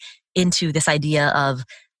fully into this idea of,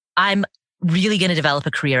 I'm really going to develop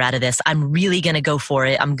a career out of this. I'm really going to go for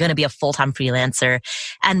it. I'm going to be a full-time freelancer.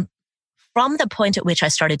 And from the point at which I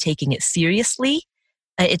started taking it seriously,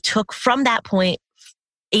 it took from that point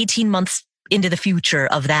 18 months into the future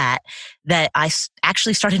of that I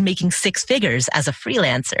actually started making six figures as a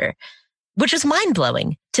freelancer, which is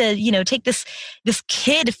mind-blowing to, take this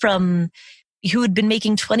kid who had been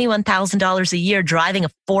making $21,000 a year driving a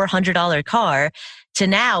 $400 car to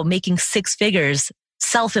now making six figures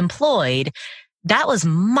self-employed. That was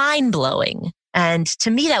mind-blowing. And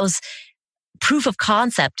to me, that was proof of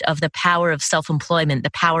concept of the power of self-employment,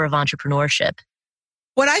 the power of entrepreneurship.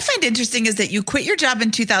 What I find interesting is that you quit your job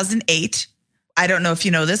in 2008. I don't know if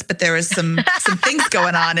you know this, but there was some things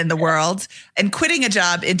going on in the world. And quitting a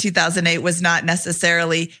job in 2008 was not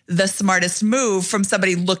necessarily the smartest move from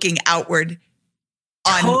somebody looking outward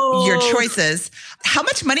on your choices. How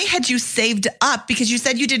much money had you saved up? Because you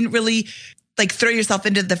said you didn't really throw yourself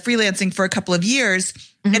into the freelancing for a couple of years.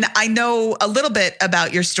 Mm-hmm. And I know a little bit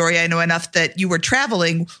about your story. I know enough that you were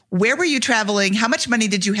traveling. Where were you traveling? How much money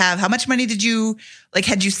did you have? How much money did you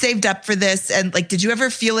had you saved up for this? And did you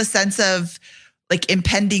ever feel a sense of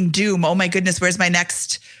impending doom? Oh my goodness, where's my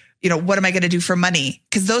next, what am I going to do for money?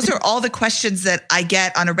 Because those are all the questions that I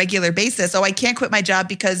get on a regular basis. Oh, I can't quit my job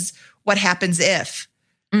because what happens if?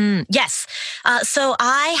 Yes. So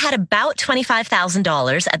I had about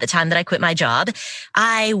 $25,000 at the time that I quit my job.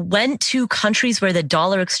 I went to countries where the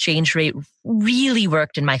dollar exchange rate really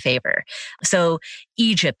worked in my favor. So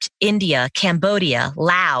Egypt, India, Cambodia,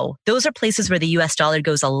 Laos, those are places where the US dollar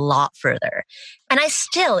goes a lot further. And I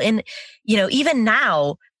still, even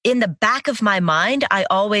now, in the back of my mind, I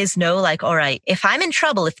always know all right, if I'm in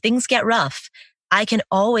trouble, if things get rough, I can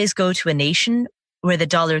always go to a nation where the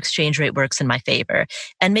dollar exchange rate works in my favor.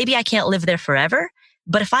 And maybe I can't live there forever,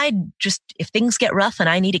 but if things get rough and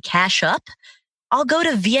I need to cash up, I'll go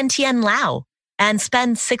to Vientiane, Laos and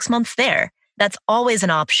spend 6 months there. That's always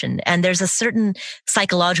an option. And there's a certain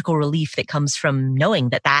psychological relief that comes from knowing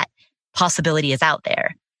that possibility is out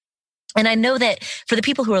there. And I know that for the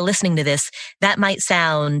people who are listening to this, that might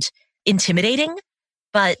sound intimidating,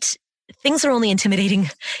 but things are only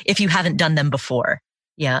intimidating if you haven't done them before.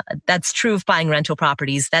 Yeah, that's true of buying rental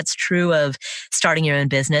properties. That's true of starting your own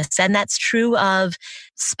business. And that's true of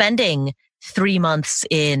spending 3 months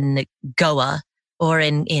in Goa or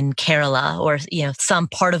in Kerala or, some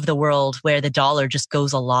part of the world where the dollar just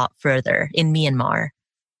goes a lot further, in Myanmar.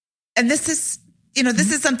 And this is,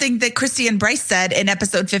 this is something that Christy and Bryce said in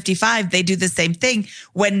episode 55. They do the same thing.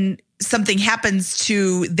 When something happens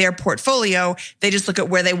to their portfolio, they just look at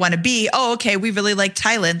where they want to be. Oh, okay, we really like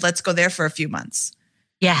Thailand. Let's go there for a few months.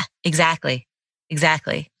 Yeah, exactly.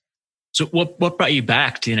 So what brought you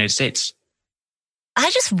back to the United States?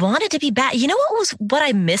 I just wanted to be back. You know what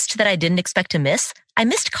I missed that I didn't expect to miss? I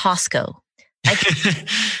missed Costco.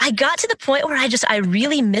 I got to the point where I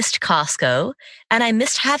really missed Costco, and I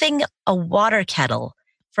missed having a water kettle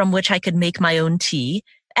from which I could make my own tea.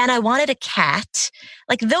 And I wanted a cat,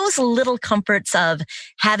 those little comforts of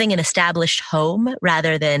having an established home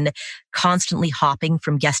rather than constantly hopping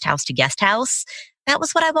from guest house to guest house. That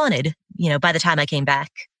was what I wanted, by the time I came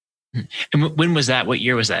back. And when was that? What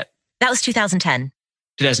year was that? That was 2010.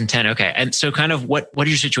 2010. Okay. And so kind of what did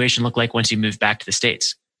your situation look like once you moved back to the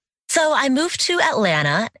States? So I moved to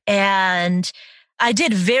Atlanta, and I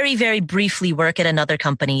did very, very briefly work at another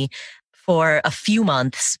company for a few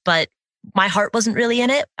months, but my heart wasn't really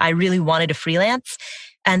in it. I really wanted to freelance.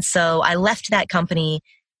 And so I left that company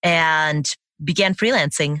and began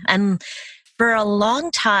freelancing. And for a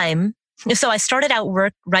long time, so I started out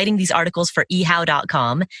writing these articles for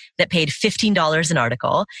eHow.com that paid $15 an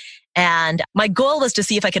article. And my goal was to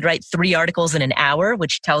see if I could write 3 articles in an hour,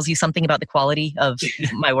 which tells you something about the quality of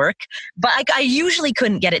my work. But I usually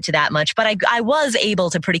couldn't get it to that much, but I was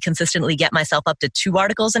able to pretty consistently get myself up to 2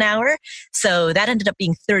 articles an hour. So that ended up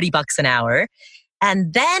being $30 an hour.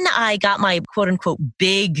 And then I got my quote unquote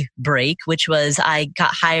big break, which was I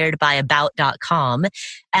got hired by About.com,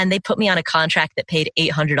 and they put me on a contract that paid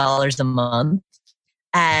 $800 a month.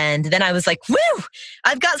 And then I was like, woo,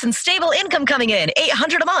 I've got some stable income coming in,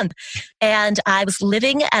 $800 a month. And I was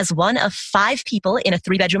living as one of 5 people in a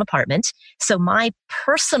 3-bedroom apartment. So my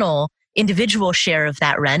personal individual share of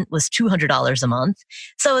that rent was $200 a month.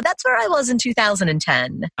 So that's where I was in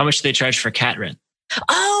 2010. How much do they charge for cat rent?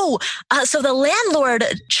 So the landlord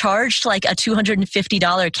charged like a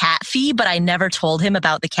 $250 cat fee, but I never told him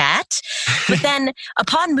about the cat. But then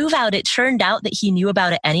upon move out, it turned out that he knew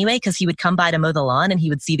about it anyway, because he would come by to mow the lawn and he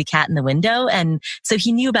would see the cat in the window. And so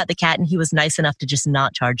he knew about the cat and he was nice enough to just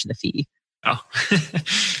not charge the fee. Oh,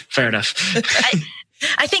 fair enough.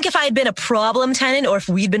 I think if I had been a problem tenant or if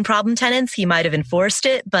we'd been problem tenants, he might have enforced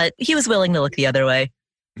it, but he was willing to look the other way.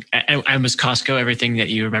 And was Costco everything that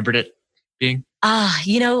you remembered it being?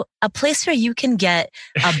 A place where you can get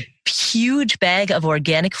a huge bag of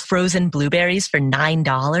organic frozen blueberries for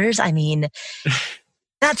 $9. I mean,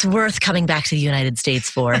 that's worth coming back to the United States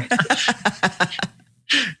for.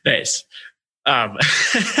 Nice. So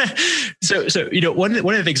one of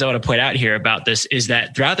the things I want to point out here about this is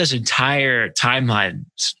that throughout this entire timeline,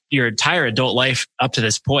 your entire adult life up to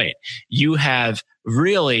this point, you have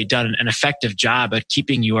really done an effective job at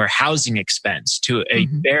keeping your housing expense to a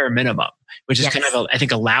bare minimum, which is kind of, I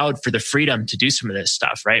think, allowed for the freedom to do some of this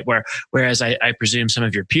stuff, right? Whereas I presume some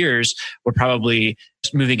of your peers were probably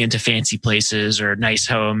moving into fancy places or nice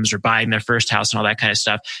homes or buying their first house and all that kind of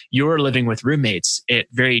stuff. You're living with roommates at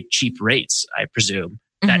very cheap rates, I presume,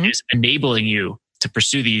 that is enabling you to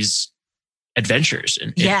pursue these adventures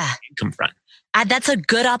in income front. That's a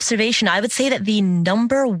good observation. I would say that the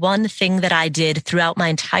number one thing that I did throughout my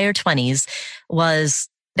entire 20s was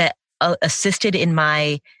that assisted in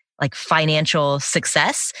my financial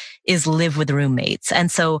success is live with roommates. And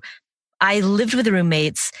so I lived with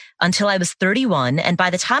roommates until I was 31. And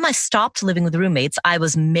by the time I stopped living with roommates, I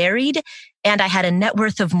was married and I had a net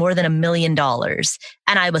worth of more than $1 million.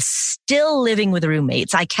 And I was still living with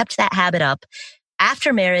roommates. I kept that habit up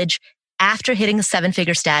after marriage. After hitting the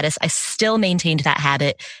 7-figure status, I still maintained that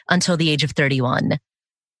habit until the age of 31.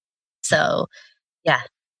 So, yeah.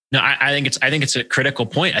 No, I think it's a critical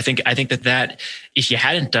point. I think that if you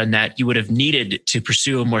hadn't done that, you would have needed to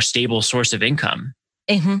pursue a more stable source of income.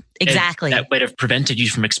 Mm-hmm, exactly. And that might have prevented you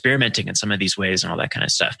from experimenting in some of these ways and all that kind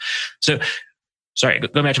of stuff. So, sorry,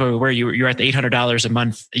 going back to where you were at the $800 a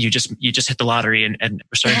month. You just hit the lottery and we're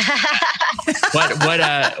starting.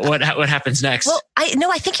 What happens next? Well,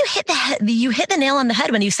 I think you hit the nail on the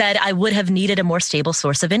head when you said I would have needed a more stable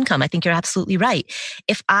source of income. I think you're absolutely right.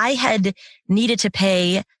 If I had needed to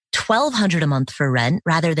pay $1,200 a month for rent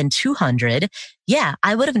rather than $200,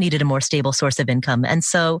 I would have needed a more stable source of income. And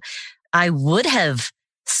so I would have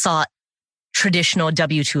sought traditional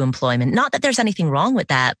W-2 employment. Not that there's anything wrong with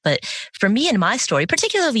that, but for me in my story,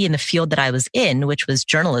 particularly in the field that I was in, which was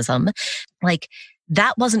journalism,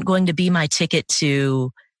 that wasn't going to be my ticket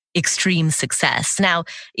to extreme success. Now,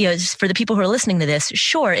 just for the people who are listening to this,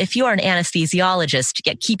 sure, if you are an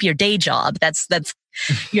anesthesiologist, keep your day job. That's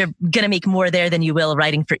you're going to make more there than you will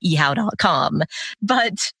writing for ehow.com.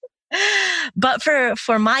 But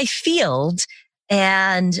for my field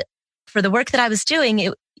and for the work that I was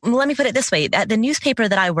doing, let me put it this way. At the newspaper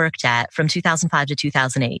that I worked at from 2005 to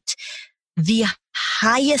 2008, the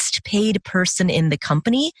highest paid person in the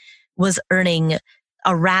company was earning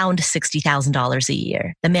around $60,000 a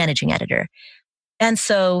year, the managing editor. And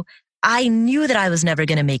so I knew that I was never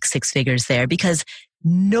going to make 6 figures there because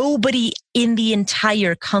nobody in the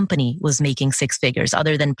entire company was making 6 figures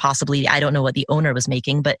other than possibly, I don't know what the owner was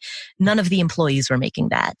making, but none of the employees were making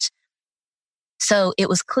that. So it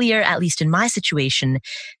was clear, at least in my situation,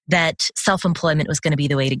 that self-employment was going to be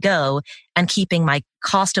the way to go, and keeping my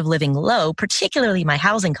cost of living low, particularly my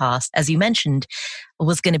housing costs, as you mentioned,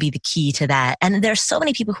 was going to be the key to that. And there's so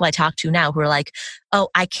many people who I talk to now who are like, oh,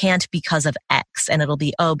 I can't because of X. And it'll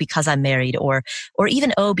be, oh, because I'm married, or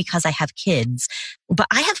even, oh, because I have kids. But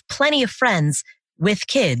I have plenty of friends with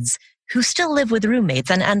kids who still live with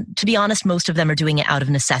roommates. And to be honest, most of them are doing it out of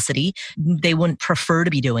necessity. They wouldn't prefer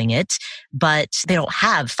to be doing it, but they don't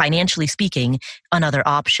have, financially speaking, another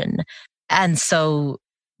option. And so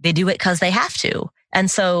they do it because they have to.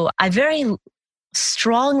 And so I very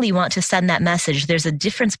strongly want to send that message. There's a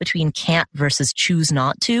difference between can't versus choose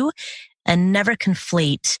not to, and never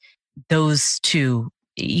conflate those two.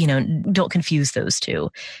 Don't confuse those two.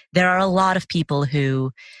 There are a lot of people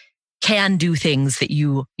who can do things that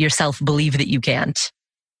you yourself believe that you can't.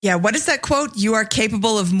 Yeah. What is that quote? You are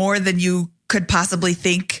capable of more than you could possibly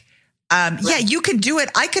think. Right. Yeah, you can do it.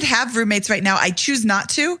 I could have roommates right now. I choose not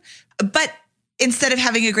to, but instead of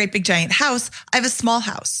having a great big giant house, I have a small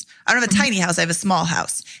house. I don't have a tiny house. I have a small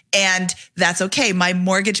house. And that's okay. My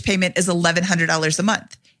mortgage payment is $1,100 a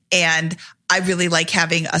month. And I really like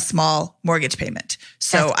having a small mortgage payment.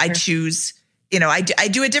 So I choose, I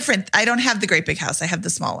do a different, I don't have the great big house. I have the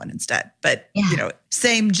small one instead. But,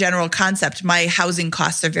 same general concept. My housing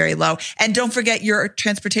costs are very low. And don't forget your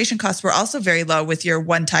transportation costs were also very low with your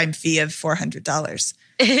one-time fee of $400.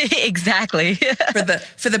 Exactly.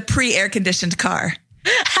 for the pre-air conditioned car.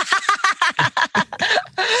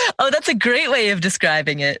 Oh, that's a great way of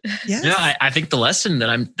describing it. Yes. I think the lesson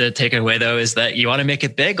that the takeaway though is that you want to make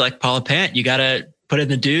it big, like Paula Pant. You got to put in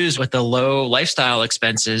the dues with the low lifestyle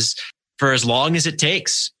expenses for as long as it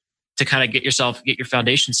takes to kind of get your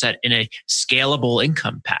foundation set in a scalable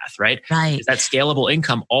income path, right? Right. That scalable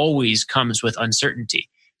income always comes with uncertainty,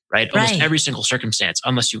 right? Almost every single circumstance,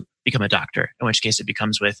 unless you become a doctor, in which case it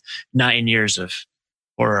becomes with 9 years of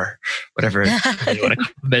or whatever you want to call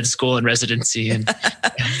med school and residency. And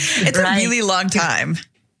it's a really long time.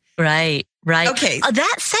 Right. Okay.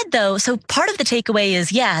 That said, though, so part of the takeaway is,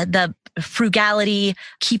 the frugality,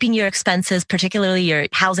 keeping your expenses, particularly your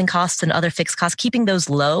housing costs and other fixed costs, keeping those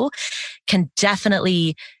low can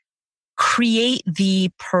definitely create the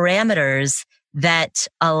parameters that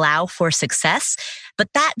allow for success. But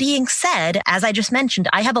that being said, as I just mentioned,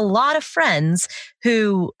 I have a lot of friends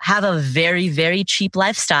who have a very, very cheap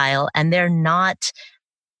lifestyle and they're not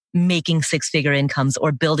making 6-figure incomes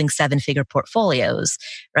or building 7-figure portfolios,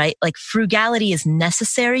 right? Like frugality is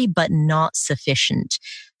necessary, but not sufficient.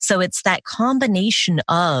 So it's that combination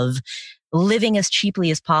of living as cheaply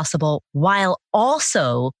as possible while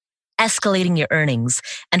also escalating your earnings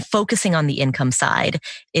and focusing on the income side.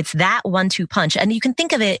 It's that 1-2 punch. And you can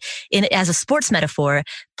think of it as a sports metaphor,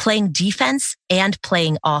 playing defense and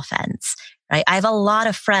playing offense, right? I have a lot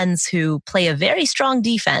of friends who play a very strong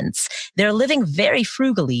defense. They're living very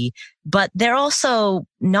frugally, but they're also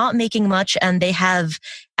not making much. And they have,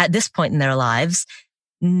 at this point in their lives,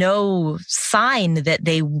 no sign that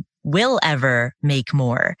they will ever make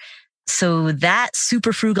more. So that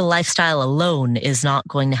super frugal lifestyle alone is not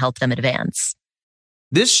going to help them advance.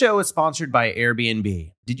 This show is sponsored by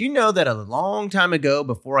Airbnb. Did you know that a long time ago,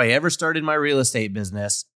 before I ever started my real estate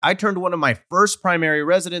business, I turned one of my first primary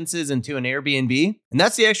residences into an Airbnb? And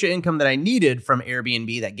that's the extra income that I needed from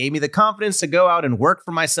Airbnb that gave me the confidence to go out and work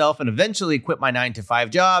for myself and eventually quit my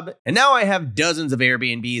 9-to-5 job. And now I have dozens of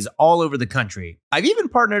Airbnbs all over the country. I've even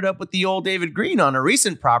partnered up with the old David Green on a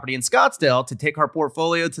recent property in Scottsdale to take our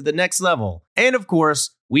portfolio to the next level. And of course,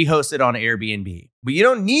 we host it on Airbnb. But you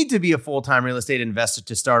don't need to be a full-time real estate investor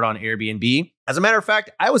to start on Airbnb. As a matter of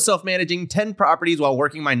fact, I was self-managing 10 properties while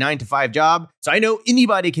working my 9-to-5 job, so I know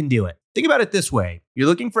anybody can do it. Think about it this way. You're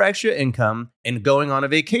looking for extra income and going on a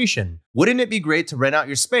vacation. Wouldn't it be great to rent out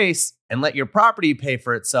your space and let your property pay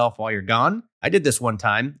for itself while you're gone? I did this one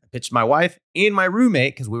time. I pitched my wife and my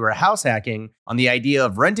roommate, because we were house hacking, on the idea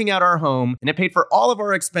of renting out our home, and it paid for all of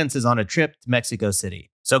our expenses on a trip to Mexico City.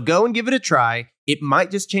 So go and give it a try. It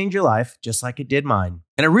might just change your life, just like it did mine.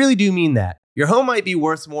 And I really do mean that. Your home might be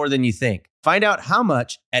worth more than you think. Find out how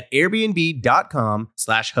much at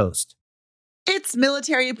airbnb.com/host. It's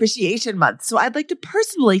Military Appreciation Month, so I'd like to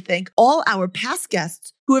personally thank all our past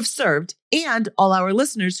guests who have served and all our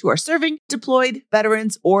listeners who are serving, deployed,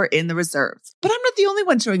 veterans, or in the reserves. But I'm not the only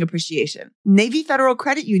one showing appreciation. Navy Federal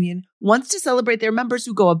Credit Union wants to celebrate their members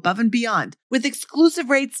who go above and beyond with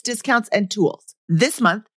exclusive rates, discounts, and tools. This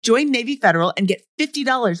month, join Navy Federal and get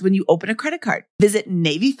 $50 when you open a credit card. Visit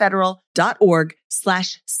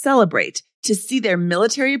NavyFederal.org/celebrate to see their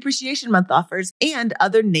Military Appreciation Month offers and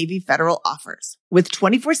other Navy Federal offers. With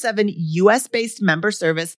 24/7 U.S.-based member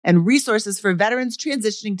service and resources for veterans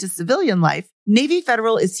transitioning to civilian life, Navy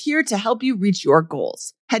Federal is here to help you reach your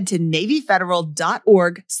goals. Head to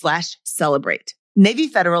NavyFederal.org/celebrate. Navy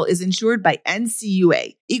Federal is insured by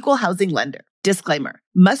NCUA, Equal Housing Lender. Disclaimer: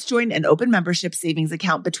 must join an open membership savings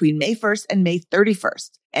account between May 1st and May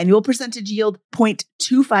 31st. Annual percentage yield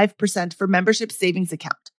 0.25% for membership savings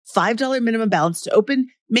account. $5 minimum balance to open,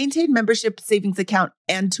 maintain membership savings account,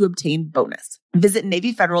 and to obtain bonus. Visit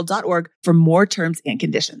NavyFederal.org for more terms and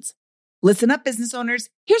conditions. Listen up, business owners.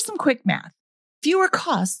 Here's some quick math. Fewer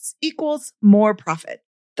costs equals more profit.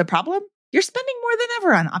 The problem? You're spending more than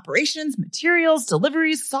ever on operations, materials,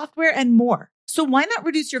 deliveries, software, and more. So why not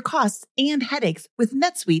reduce your costs and headaches with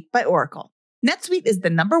NetSuite by Oracle? NetSuite is the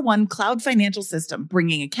 #1 cloud financial system,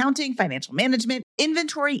 bringing accounting, financial management,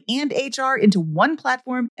 inventory, and HR into one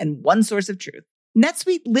platform and one source of truth.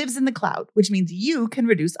 NetSuite lives in the cloud, which means you can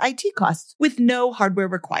reduce IT costs with no hardware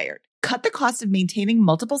required. Cut the cost of maintaining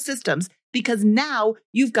multiple systems because now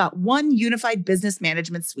you've got one unified business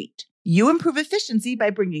management suite. You improve efficiency by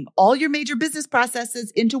bringing all your major business processes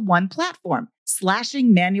into one platform,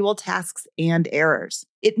 slashing manual tasks and errors.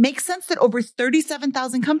 It makes sense that over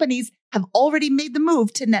 37,000 companies have already made the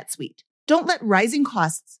move to NetSuite. Don't let rising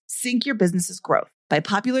costs sink your business's growth. By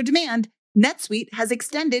popular demand, NetSuite has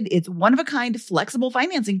extended its one-of-a-kind flexible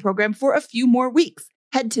financing program for a few more weeks.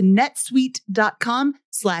 Head to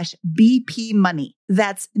netsuite.com/BPmoney.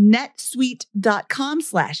 That's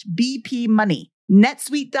netsuite.com/BPmoney.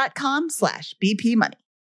 netsuite.com/BPmoney.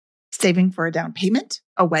 Saving for a down payment,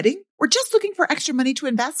 a wedding, or just looking for extra money to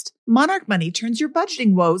invest? Monarch Money turns your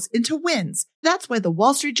budgeting woes into wins. That's why the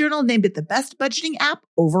Wall Street Journal named it the best budgeting app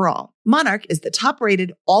overall. Monarch is the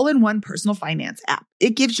top-rated all-in-one personal finance app.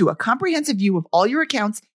 It gives you a comprehensive view of all your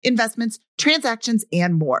accounts, investments, transactions,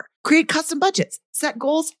 and more. Create custom budgets, set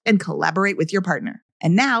goals, and collaborate with your partner.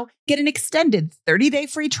 And now, get an extended 30-day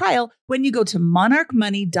free trial when you go to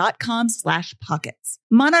monarchmoney.com/pockets.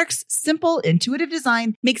 Monarch's simple, intuitive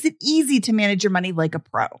design makes it easy to manage your money like a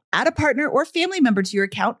pro. Add a partner or family member to your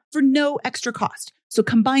account for no extra cost, so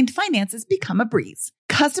combined finances become a breeze.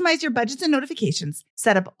 Customize your budgets and notifications,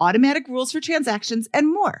 set up automatic rules for transactions,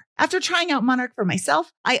 and more. After trying out Monarch for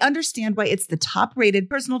myself, I understand why it's the top-rated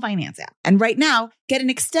personal finance app. And right now, get an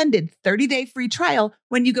extended 30-day free trial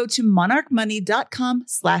when you go to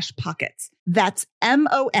monarchmoney.com/pockets. That's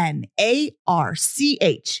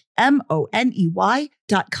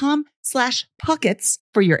monarchmoney.com/pockets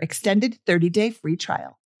for your extended 30-day free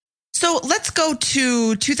trial. So let's go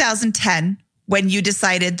to 2010, when you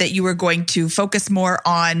decided that you were going to focus more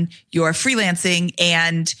on your freelancing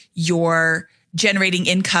and your generating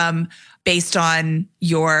income based on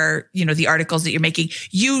your, the articles that you're making.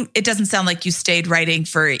 It doesn't sound like you stayed writing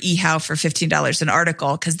for eHow for $15 an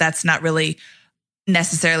article, because that's not really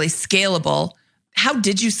necessarily scalable. How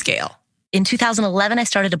did you scale? In 2011, I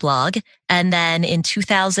started a blog. And then in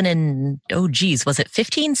 15,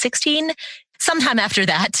 16? Sometime after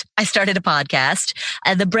that, I started a podcast.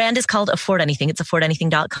 The brand is called Afford Anything. It's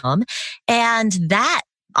affordanything.com. And that,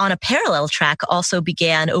 on a parallel track, also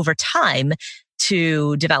began over time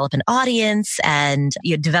to develop an audience, and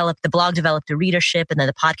the blog developed a readership, and then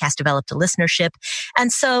the podcast developed a listenership.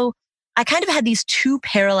 And so I kind of had these two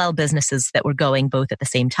parallel businesses that were going both at the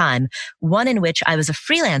same time. One in which I was a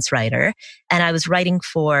freelance writer, and I was writing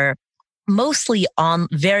for mostly on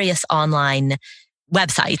various online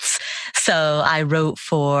websites. So I wrote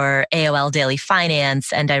for AOL Daily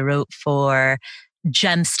Finance, and I wrote for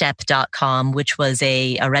gemstep.com, which was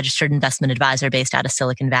a registered investment advisor based out of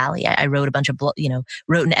Silicon Valley. I wrote a bunch of,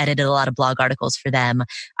 wrote and edited a lot of blog articles for them.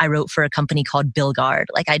 I wrote for a company called Billguard.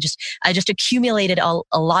 I just accumulated a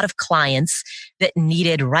lot of clients that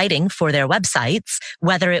needed writing for their websites,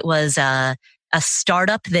 whether it was a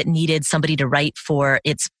startup that needed somebody to write for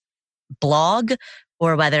its blog,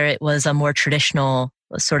 or whether it was a more traditional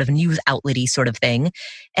sort of news outlet-y sort of thing.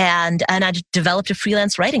 And I developed a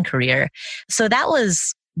freelance writing career. So that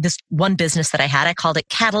was this one business that I had. I called it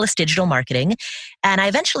Catalyst Digital Marketing. And I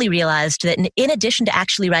eventually realized that in addition to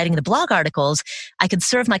actually writing the blog articles, I could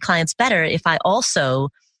serve my clients better if I also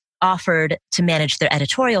offered to manage their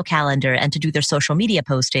editorial calendar and to do their social media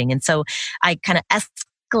posting. And so I kind of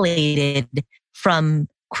escalated from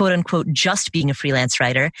quote unquote, just being a freelance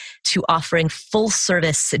writer to offering full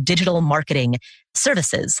service digital marketing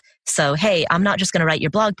services. So, hey, I'm not just going to write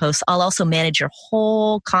your blog posts. I'll also manage your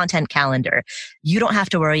whole content calendar. You don't have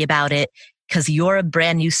to worry about it because you're a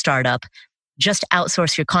brand new startup. Just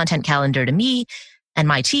outsource your content calendar to me and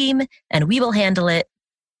my team, and we will handle it.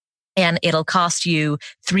 And it'll cost you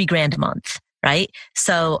 $3,000 a month, right?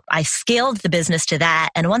 So I scaled the business to that.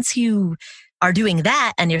 And once you are doing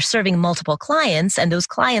that and you're serving multiple clients, and those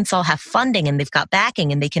clients all have funding and they've got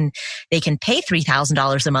backing, and they can pay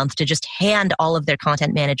 $3,000 a month to just hand all of their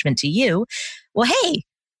content management to you. Well, hey,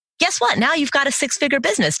 guess what? Now you've got a 6-figure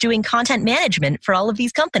business doing content management for all of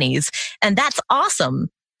these companies. And that's awesome.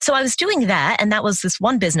 So I was doing that, and that was this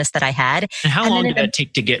one business that I had. And how long did that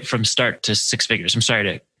take to get from start to 6 figures? I'm sorry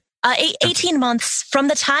to... 18 months. From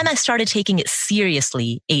the time I started taking it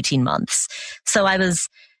seriously, 18 months. So I was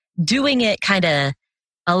doing it kind of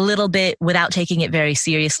a little bit without taking it very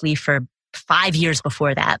seriously for 5 years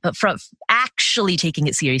before that. But from actually taking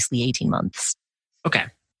it seriously, 18 months. Okay.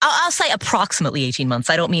 I'll say approximately 18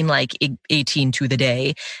 months. I don't mean like 18 to the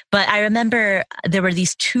day. But I remember there were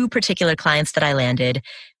these two particular clients that I landed.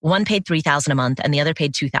 One paid $3,000 a month and the other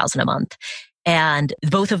paid $2,000 a month. And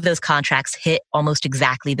both of those contracts hit almost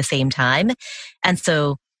exactly the same time. And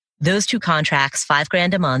so those 2 contracts,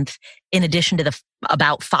 $5,000 a month, in addition to the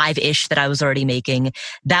about 5-ish that I was already making,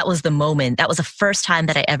 that was the moment. That was the first time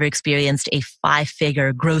that I ever experienced a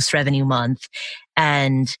 5-figure gross revenue month.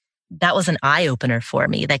 And that was an eye opener for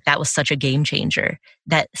me. Like, that was such a game changer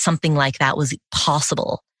that something like that was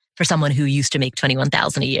possible for someone who used to make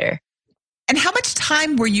 $21,000 a year. And how much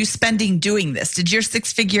time were you spending doing this? Did your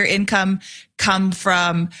 6-figure income come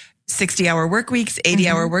from 60-hour work weeks,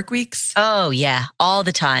 80-hour work weeks? Oh, yeah, all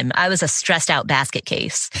the time. I was a stressed out basket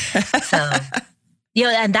case. So,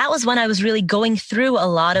 and that was when I was really going through a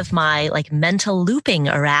lot of my mental looping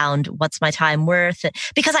around what's my time worth,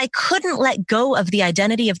 because I couldn't let go of the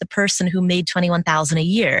identity of the person who made $21,000 a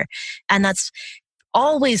year. And that's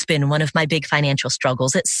always been one of my big financial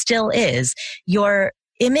struggles. It still is. Your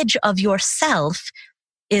image of yourself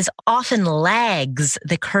is often lags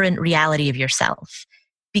the current reality of yourself,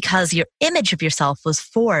 because your image of yourself was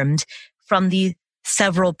formed from the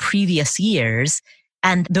several previous years.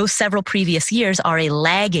 And those several previous years are a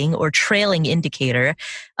lagging or trailing indicator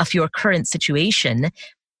of your current situation,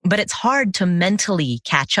 but it's hard to mentally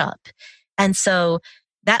catch up. And so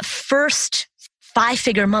that first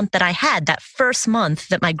 5-figure month that I had, that first month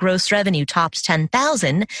that my gross revenue topped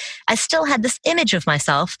 10,000, I still had this image of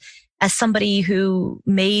myself as somebody who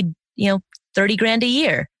made, $30,000 a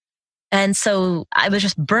year. And so I was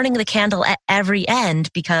just burning the candle at every end,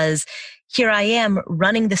 because here I am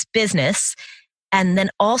running this business and then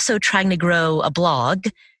also trying to grow a blog,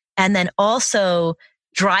 and then also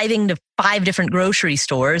driving to 5 different grocery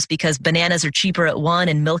stores because bananas are cheaper at one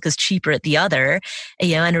and milk is cheaper at the other,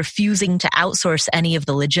 and refusing to outsource any of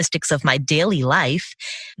the logistics of my daily life.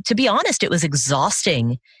 To be honest, it was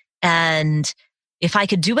exhausting. And if I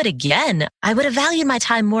could do it again, I would have valued my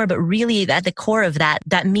time more, but really at the core of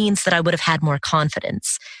that means that I would have had more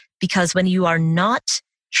confidence. Because when you are not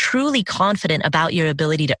truly confident about your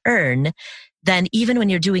ability to earn, then even when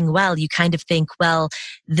you're doing well, you kind of think, well,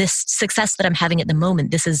 this success that I'm having at the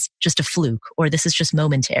moment, this is just a fluke, or this is just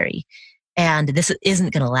momentary, and this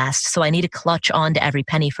isn't going to last. So I need to clutch on to every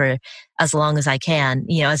penny for as long as I can,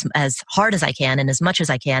 as hard as I can and as much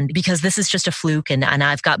as I can, because this is just a fluke, and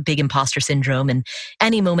I've got big imposter syndrome, and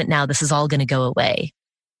any moment now, this is all going to go away.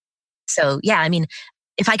 So yeah,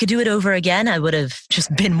 if I could do it over again, I would have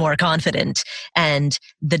just been more confident, and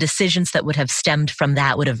the decisions that would have stemmed from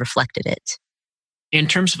that would have reflected it. In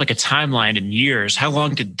terms of a timeline in years, how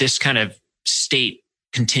long did this kind of state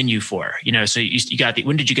continue for? So you got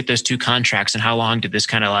when did you get those 2 contracts, and how long did this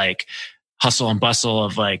kind of hustle and bustle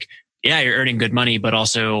of you're earning good money, but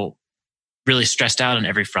also really stressed out on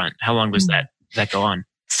every front? How long was that go on?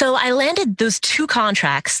 So I landed those 2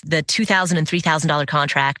 contracts, the $2,000 and $3,000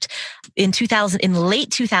 contract in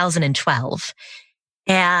late 2012.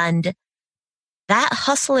 And that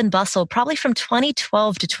hustle and bustle, probably from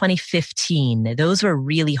 2012 to 2015, those were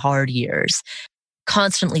really hard years,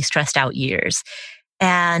 constantly stressed out years.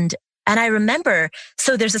 And I remember,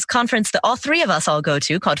 so there's this conference that all 3 of us all go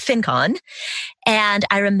to called FinCon. And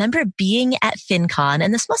I remember being at FinCon,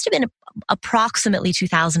 and this must have been approximately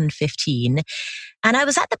 2015. And I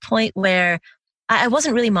was at the point where I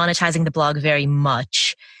wasn't really monetizing the blog very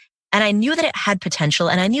much. And I knew that it had potential,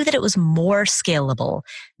 and I knew that it was more scalable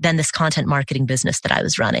than this content marketing business that I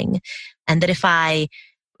was running. And that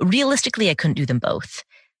realistically, I couldn't do them both.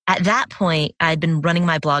 At that point, I'd been running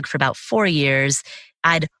my blog for about 4 years.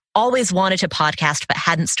 I'd always wanted to podcast, but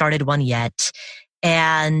hadn't started one yet.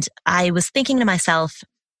 And I was thinking to myself,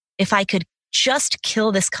 if I could just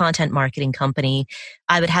kill this content marketing company,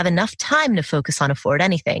 I would have enough time to focus on Afford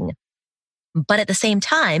Anything. But at the same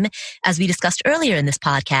time, as we discussed earlier in this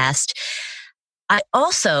podcast, I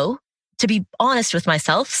also, to be honest with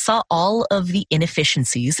myself, saw all of the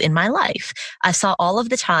inefficiencies in my life. I saw all of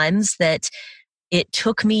the times that it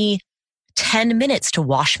took me 10 minutes to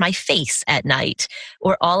wash my face at night,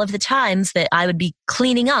 or all of the times that I would be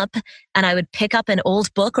cleaning up and I would pick up an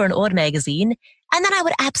old book or an old magazine, and then I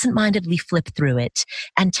would absentmindedly flip through it,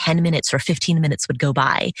 and 10 minutes or 15 minutes would go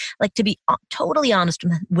by. To be totally honest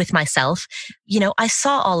with myself, I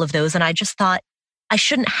saw all of those, and I just thought, I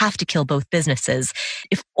shouldn't have to kill both businesses.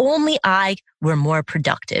 If only I were more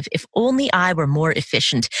productive, if only I were more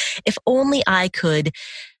efficient, if only I could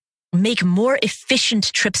make more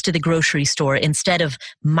efficient trips to the grocery store instead of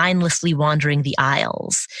mindlessly wandering the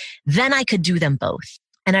aisles, then I could do them both.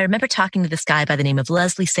 And I remember talking to this guy by the name of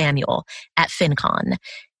Leslie Samuel at FinCon,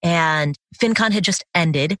 and FinCon had just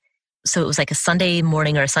ended. So it was a Sunday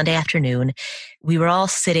morning or a Sunday afternoon. We were all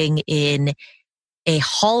sitting in a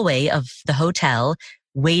hallway of the hotel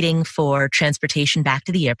waiting for transportation back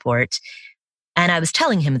to the airport. And I was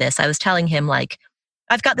telling him this. I was telling him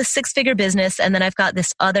I've got this 6-figure business and then I've got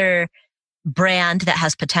this other brand that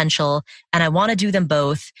has potential and I want to do them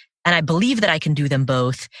both. And I believe that I can do them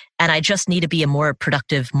both. And I just need to be a more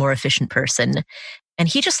productive, more efficient person. And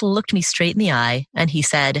he just looked me straight in the eye and he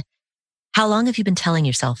said, how long have you been telling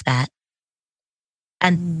yourself that?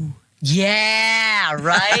 And yeah,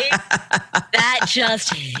 right? That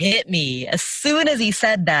just hit me. As soon as he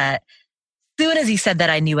said that,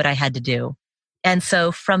 I knew what I had to do. And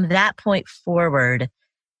so from that point forward,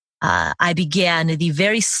 I began the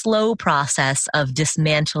very slow process of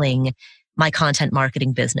dismantling my content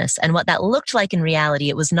marketing business. And what that looked like in reality,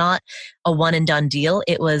 it was not a one and done deal.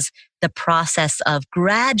 It was the process of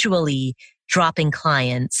gradually dropping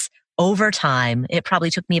clients over time. It probably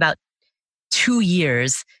took me about 2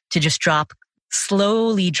 years to just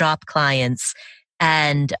slowly drop clients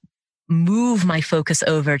and move my focus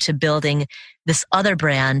over to building this other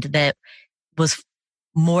brand that was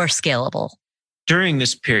more scalable. During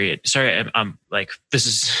this period, sorry, I'm like, this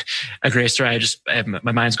is a great story.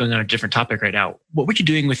 My mind's going on a different topic right now. What were you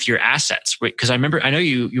doing with your assets? Because I know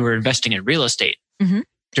you were investing in real estate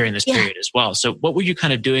during this period as well. So what were you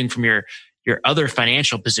kind of doing from your other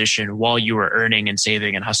financial position while you were earning and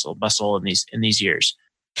saving and hustle bustle in these years?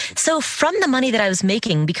 So from the money that I was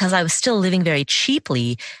making, because I was still living very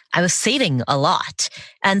cheaply, I was saving a lot.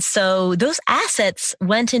 And so those assets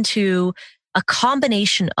went into a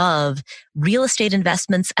combination of real estate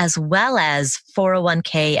investments as well as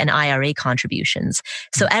 401k and IRA contributions.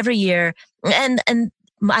 So every year, and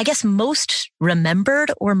I guess most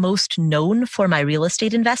remembered or most known for my real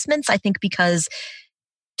estate investments, I think because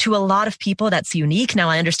to a lot of people that's unique. Now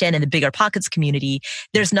I understand in the Bigger Pockets community,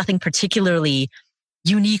 there's nothing particularly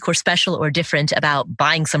unique or special or different about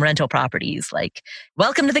buying some rental properties. Like,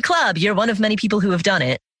 welcome to the club. You're one of many people who have done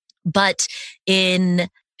it. But in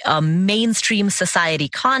a mainstream society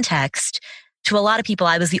context, to a lot of people,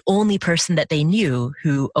 I was the only person that they knew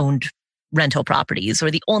who owned rental properties or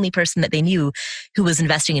the only person that they knew who was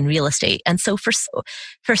investing in real estate. And so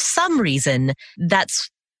for some reason, that's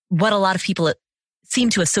what a lot of people seem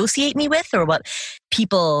to associate me with or what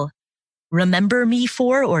people remember me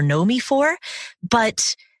for or know me for.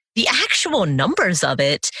 But the actual numbers of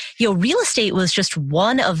it, real estate was just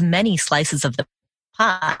one of many slices of the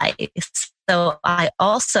pie. So I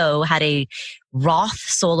also had a Roth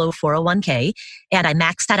solo 401k and I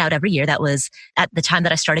maxed that out every year. That was at the time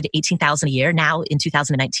that I started $18,000 a year. Now in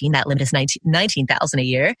 2019, that limit is $19,000 a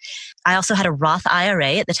year. I also had a Roth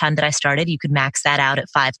IRA at the time that I started. You could max that out at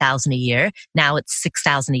 $5,000 a year. Now it's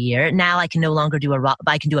 $6,000 a year. Now I can no longer do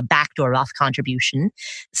I can do a backdoor Roth contribution.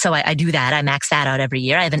 So I do that. I max that out every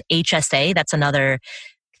year. I have an HSA. That's another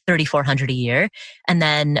 $3,400 a year. And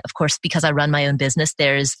then of course, because I run my own business,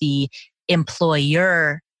 there's the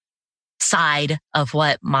employer side of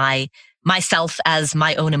what myself as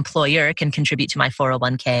my own employer can contribute to my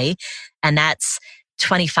 401k. And that's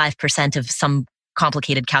 25% of some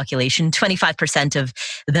complicated calculation, 25% of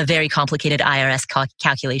the very complicated IRS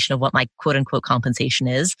calculation of what my quote unquote compensation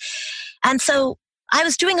is. And so I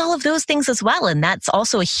was doing all of those things as well. And that's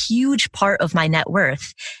also a huge part of my net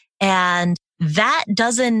worth. And that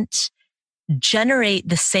doesn't generate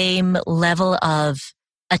the same level of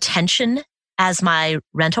attention as my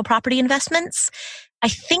rental property investments. I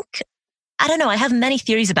don't know, I have many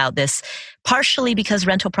theories about this, partially because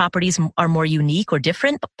rental properties are more unique or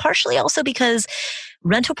different, but partially also because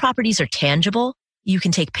rental properties are tangible. You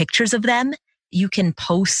can take pictures of them. You can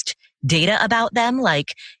post data about them,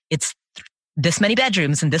 like it's this many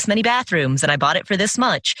bedrooms and this many bathrooms and I bought it for this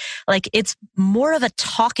much. Like it's more of a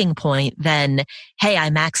talking point than, hey, I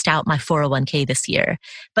maxed out my 401k this year.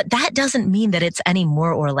 But that doesn't mean that it's any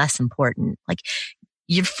more or less important. Like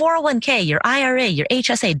your 401k, your IRA, your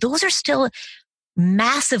HSA, those are still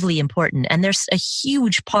massively important. And there's a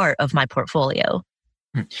huge part of my portfolio.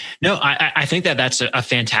 No, I think that that's a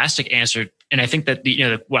fantastic answer. And I think that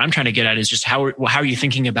what I'm trying to get at is just how are you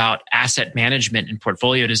thinking about asset management and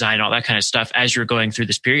portfolio design and all that kind of stuff as you're going through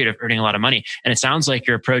this period of earning a lot of money. And it sounds like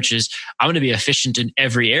your approach is, I'm going to be efficient in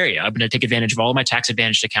every area. I'm going to take advantage of all of my tax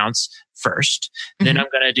advantaged accounts first. Mm-hmm. Then I'm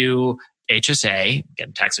going to do HSA,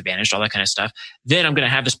 get tax advantaged, all that kind of stuff. Then I'm going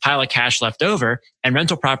to have this pile of cash left over, and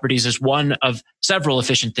rental properties is one of several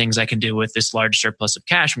efficient things I can do with this large surplus of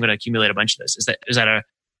cash. I'm going to accumulate a bunch of this. Is that a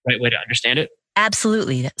right way to understand it?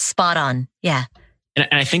 Absolutely. Spot on. Yeah. And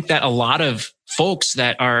I think that a lot of folks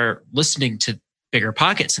that are listening to Bigger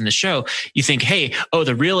Pockets in the show, you think, hey,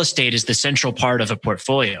 the real estate is the central part of a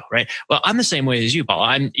portfolio, right? Well, I'm the same way as you,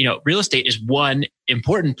 Paul. Real estate is one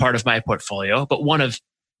important part of my portfolio, but one of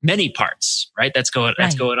many parts, right? That's going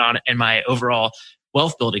on in my overall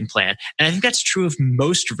wealth building plan. And I think that's true of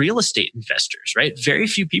most real estate investors, right? Very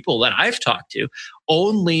few people that I've talked to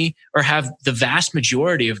only or have the vast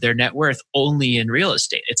majority of their net worth only in real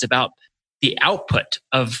estate. It's about the output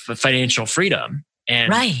of financial freedom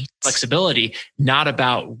and flexibility, not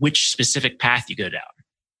about which specific path you go down.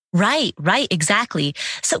 Right, exactly.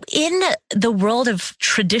 So in the world of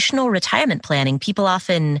traditional retirement planning, people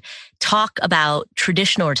often talk about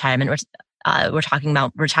traditional retirement. We're talking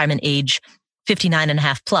about retirement age 59 and a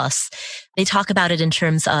half plus. They talk about it in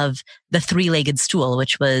terms of the three-legged stool,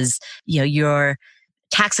 which was, your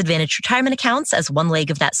tax advantage retirement accounts as one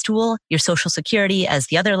leg of that stool, your Social Security as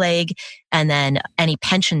the other leg, and then any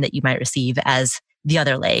pension that you might receive as the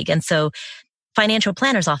other leg. And so financial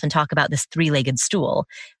planners often talk about this three-legged stool.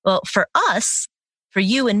 Well, for us, for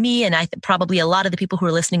you and me, and probably a lot of the people who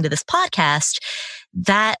are listening to this podcast,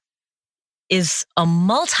 that is a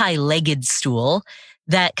multi-legged stool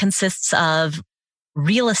that consists of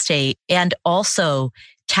real estate and also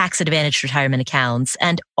tax advantage retirement accounts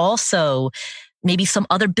and also maybe some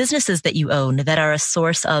other businesses that you own that are a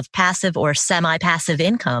source of passive or semi-passive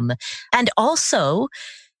income. And also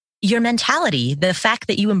your mentality, the fact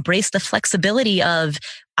that you embrace the flexibility of,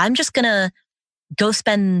 I'm just going to go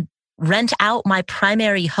rent out my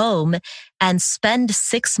primary home and spend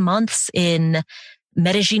 6 months in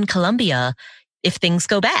Medellin, Colombia, if things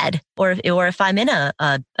go bad or if I'm in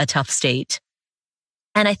a tough state.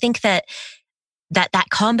 And I think that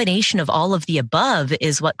combination of all of the above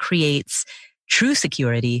is what creates true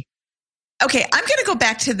security. Okay, I'm going to go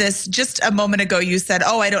back to this. Just a moment ago, you said,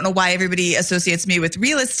 I don't know why everybody associates me with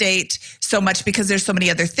real estate so much because there's so many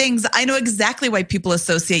other things. I know exactly why people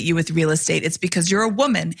associate you with real estate. It's because you're a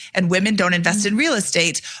woman and women don't invest in real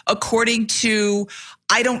estate according to,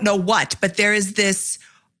 I don't know what, but there is this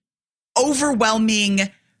overwhelming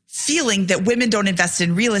feeling that women don't invest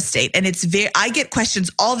in real estate. And I get questions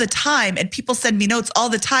all the time and people send me notes all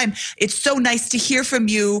the time. It's so nice to hear from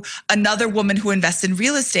you, another woman who invests in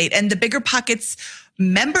real estate. And the BiggerPockets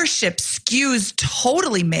membership skews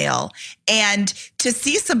totally male. And to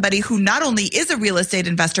see somebody who not only is a real estate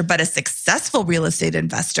investor, but a successful real estate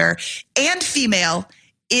investor and female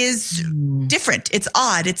is different. It's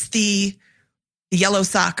odd. It's the yellow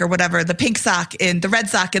sock or whatever, the pink sock and the red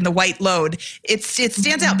sock and the white load. It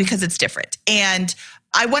stands out because it's different. And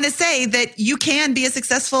I want to say that you can be a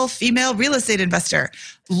successful female real estate investor.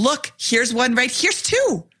 Look, here's one right. Here's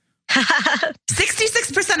two.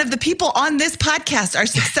 66% of the people on this podcast are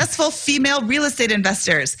successful female real estate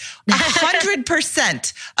investors.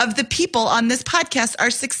 100% of the people on this podcast are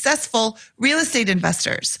successful real estate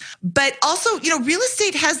investors. But also, real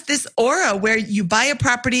estate has this aura where you buy a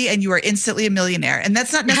property and you are instantly a millionaire. And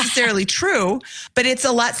that's not necessarily true, but it's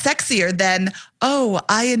a lot sexier than,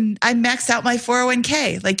 I maxed out my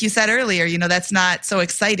 401k. Like you said earlier, that's not so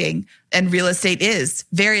exciting. And real estate is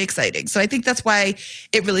very exciting. So I think that's why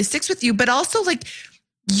it really sticks with you. But also,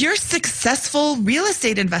 you're a successful real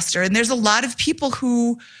estate investor. And there's a lot of people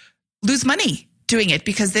who lose money doing it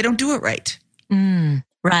because they don't do it right.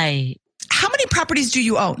 Right. How many properties do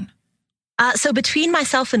you own? So between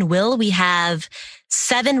myself and Will, we have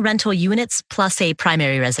 7 rental units plus a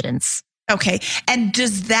primary residence. Okay. And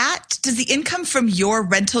does the income from your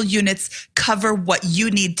rental units cover what you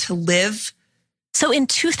need to live? So in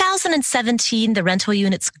 2017, the rental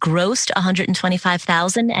units grossed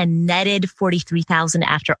 $125,000 and netted $43,000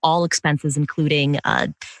 after all expenses, including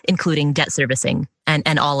debt servicing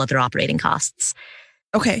and all other operating costs.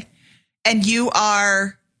 Okay. And you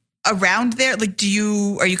are around there?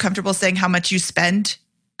 Are you comfortable saying how much you spend?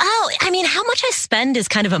 How much I spend is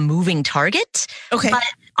kind of a moving target. Okay. But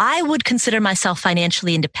I would consider myself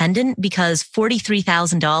financially independent because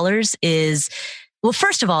 $43,000 is, well,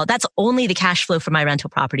 first of all, that's only the cash flow for my rental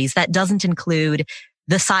properties. That doesn't include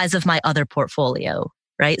the size of my other portfolio,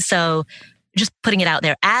 right? So just putting it out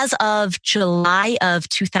there, as of July of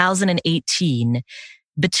 2018,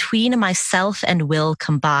 between myself and Will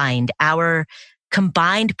combined, our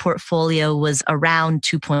combined portfolio was around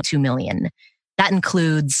 $2.2 million. That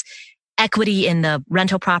includes equity in the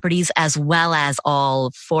rental properties as well as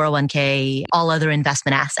all 401k, all other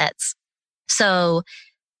investment assets. So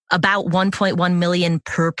about 1.1 million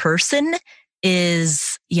per person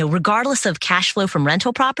is, regardless of cash flow from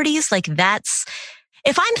rental properties, that's,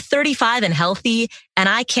 if I'm 35 and healthy and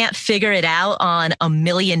I can't figure it out on $1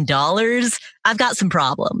 million, I've got some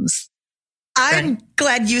problems. I'm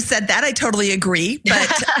glad you said that. I totally agree.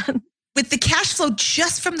 But with the cash flow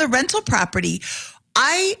just from the rental property,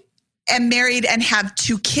 I am married and have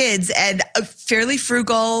 2 kids and fairly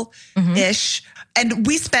frugal-ish. And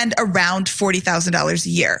we spend around $40,000 a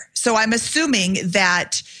year. So I'm assuming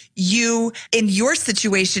that you, in your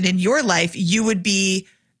situation, in your life, you would be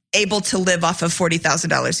able to live off of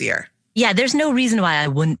 $40,000 a year. Yeah, there's no reason why I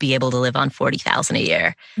wouldn't be able to live on $40,000 a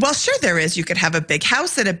year. Well, sure there is. You could have a big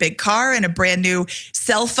house and a big car and a brand new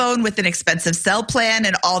cell phone with an expensive cell plan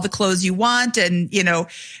and all the cleathes you want and,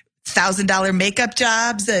 $1,000 makeup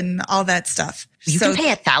jobs and all that stuff. You can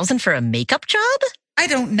pay $1,000 for a makeup job? I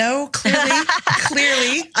don't know. Clearly,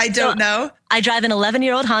 I don't know. I drive an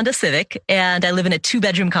 11-year-old Honda Civic and I live in a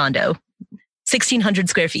 2-bedroom condo, 1,600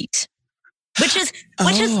 square feet. Which is,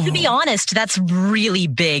 to be honest, that's really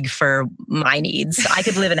big for my needs. I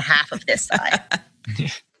could live in half of this size.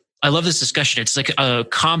 I love this discussion. It's like a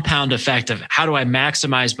compound effect of how do I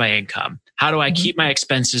maximize my income? How do I keep my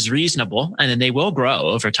expenses reasonable? And then they will grow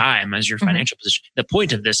over time as your financial position. The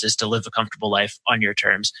point of this is to live a comfortable life on your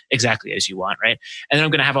terms, exactly as you want, right? And then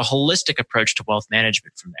I'm going to have a holistic approach to wealth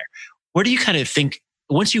management from there. Where do you kind of think,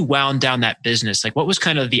 once you wound down that business, like what was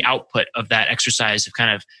kind of the output of that exercise of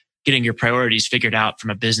kind of getting your priorities figured out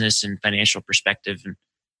from a business and financial perspective? And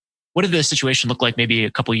what did the situation look like maybe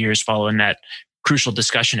a couple of years following that crucial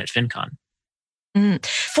discussion at FinCon?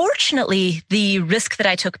 Fortunately, the risk that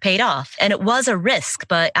I took paid off. And it was a risk,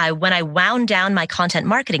 but when I wound down my content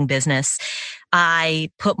marketing business,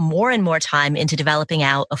 I put more and more time into developing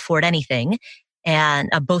out Afford Anything and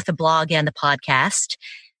both the blog and the podcast.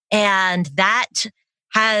 And that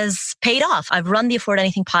has paid off. I've run the Afford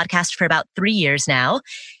Anything podcast for about 3 years now.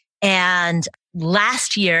 And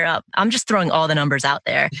last year, I'm just throwing all the numbers out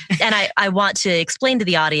there. And I want to explain to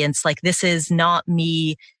the audience, like, this is not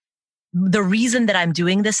me. The reason that I'm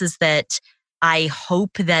doing this is that I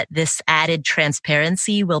hope that this added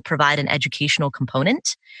transparency will provide an educational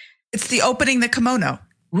component. It's the opening the kimono.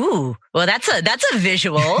 Ooh, well, that's a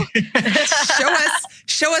visual.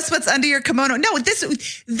 Show us what's under your kimono. No,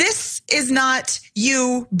 this is not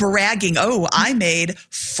you bragging. Oh, I made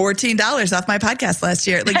 $14 off my podcast last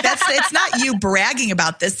year. Like it's not you bragging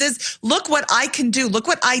about this. This is, look what I can do. Look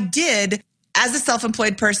what I did as a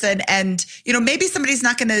self-employed person. And, maybe somebody's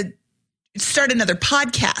not going to start another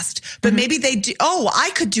podcast, but maybe they do. Oh,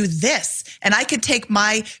 I could do this and I could take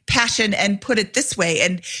my passion and put it this way.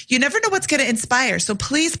 And you never know what's going to inspire. So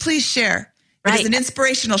please share. Right. It is an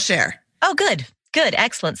inspirational share. Oh, good.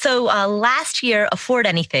 Excellent. So last year, Afford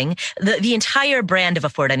Anything, the entire brand of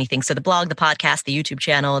Afford Anything. So the blog, the podcast, the YouTube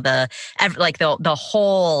channel, the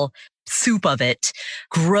whole soup of it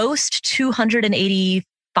grossed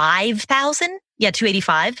 $285,000. Yeah,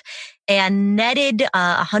 $285,000 and netted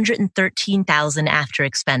 $113,000 after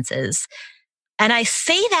expenses. And I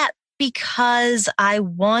say that because I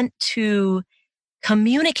want to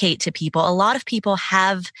communicate to people. A lot of people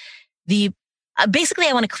have basically,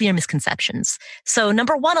 I want to clear misconceptions. So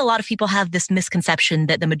number one, a lot of people have this misconception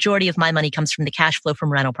that the majority of my money comes from the cash flow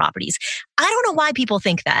from rental properties. I don't know why people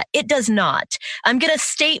think that. It does not. I'm going to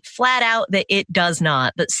state flat out that it does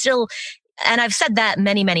not, but still. And I've said that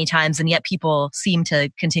many, many times, and yet people seem to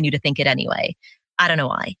continue to think it anyway. I don't know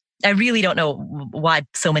why. I really don't know why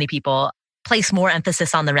so many people place more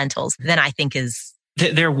emphasis on the rentals than I think is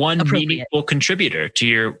they're one meaningful contributor to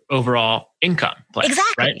your overall income plan.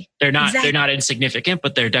 Exactly. Right? They're not insignificant,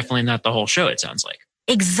 but they're definitely not the whole show, it sounds like.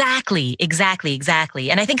 Exactly.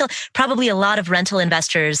 And I think probably a lot of rental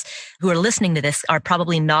investors who are listening to this are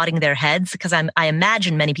probably nodding their heads because I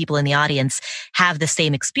imagine many people in the audience have the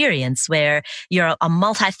same experience where you're a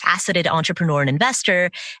multifaceted entrepreneur and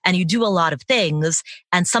investor and you do a lot of things.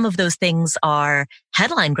 And some of those things are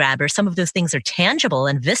headline grabbers. Some of those things are tangible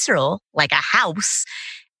and visceral, like a house.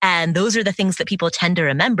 And those are the things that people tend to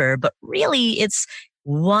remember. But really, it's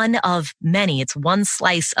one of many. It's one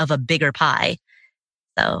slice of a bigger pie.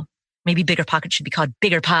 So maybe Bigger Pockets should be called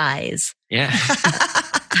Bigger Pies. Yeah.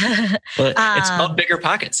 Well, it's called Bigger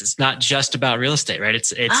Pockets. It's not just about real estate, right?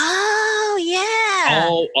 It's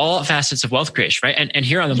all facets of wealth creation, right? And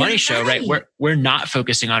here on the Money Show, right, we're not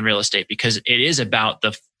focusing on real estate because it is about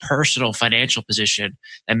the personal financial position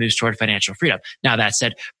that moves toward financial freedom. Now, that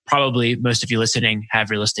said, probably most of you listening have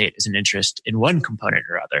real estate as an interest in one component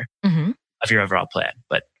or other of your overall plan,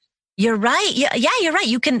 but you're right. Yeah, you're right.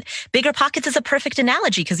 Bigger Pockets is a perfect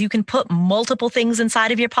analogy because you can put multiple things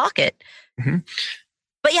inside of your pocket.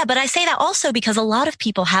 But I say that also because a lot of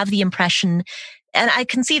people have the impression, and I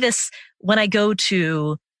can see this when I go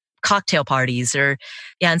to cocktail parties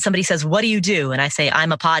and somebody says, "What do you do?" And I say,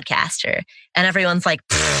 "I'm a podcaster." And everyone's like,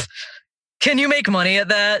 "Can you make money at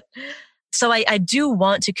that?" So I do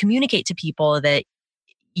want to communicate to people that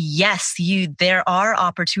yes, there are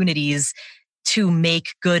opportunities to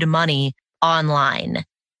make good money online.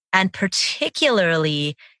 And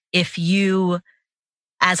particularly if you,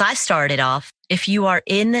 as I started off, if you are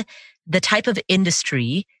in the type of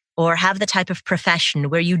industry or have the type of profession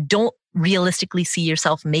where you don't realistically see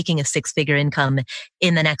yourself making a 6-figure income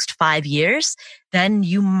in the next 5 years, then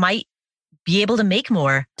you might be able to make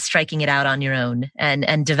more striking it out on your own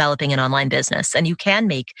and developing an online business. And you can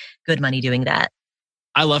make good money doing that.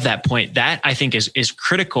 I love that point. That I think is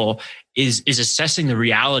critical, is assessing the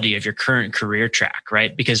reality of your current career track,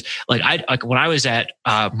 right? Because like when I was at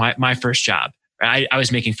my first job, I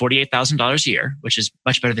was making $48,000 a year, which is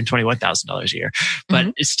much better than $21,000 a year. But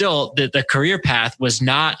it's still, the career path was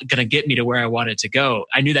not going to get me to where I wanted to go.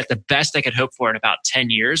 I knew that the best I could hope for in about 10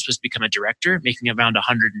 years was to become a director, making around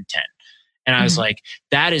 110. And I was like,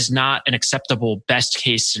 that is not an acceptable best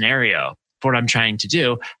case scenario for what I'm trying to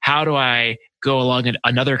do. How do I go along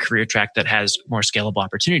another career track that has more scalable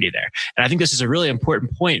opportunity there? And I think this is a really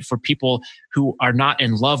important point for people who are not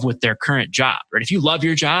in love with their current job, right? If you love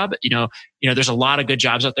your job, there's a lot of good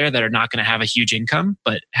jobs out there that are not going to have a huge income,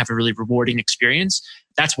 but have a really rewarding experience.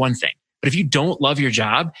 That's one thing. But if you don't love your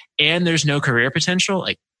job and there's no career potential,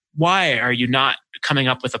 like, why are you not coming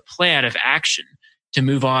up with a plan of action to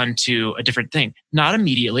move on to a different thing? Not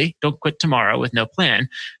immediately. Don't quit tomorrow with no plan,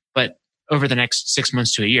 but over the next 6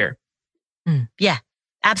 months to a year. Yeah,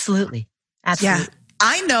 absolutely. Absolutely. Yeah.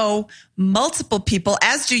 I know multiple people,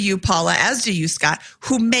 as do you, Paula, as do you, Scott,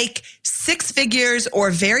 who make 6 figures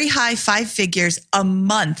or very high 5 figures a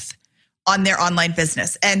month on their online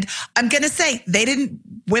business. And I'm going to say they didn't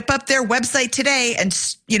whip up their website today and,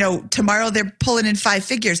 tomorrow they're pulling in 5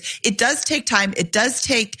 figures. It does take time. It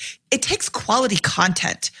takes quality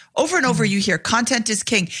content. Over and over you hear content is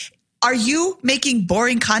king. Are you making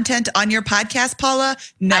boring content on your podcast, Paula?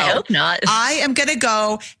 No. I hope not. I am going to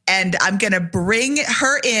go and I'm going to bring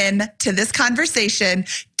her in to this conversation.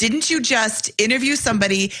 Didn't you just interview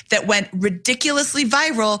somebody that went ridiculously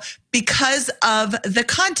viral because of the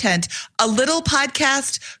content? A little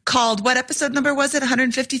podcast called, what episode number was it?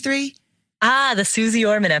 153? The Susie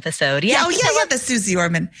Orman episode. Yeah. Oh, yeah, the Susie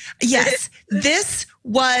Orman. Yes. This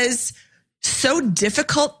was so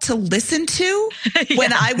difficult to listen to.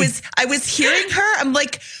 When I was hearing her, I'm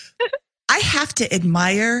like, I have to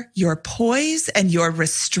admire your poise and your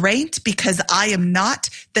restraint, because I am not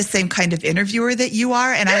the same kind of interviewer that you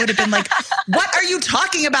are. And I would have been like, what are you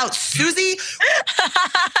talking about, Susie?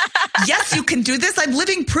 Yes, you can do this. I'm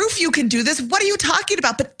living proof you can do this. What are you talking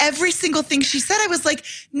about? But every single thing she said, I was like,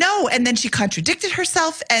 no. And then she contradicted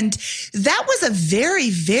herself. And that was a very,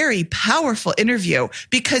 very powerful interview,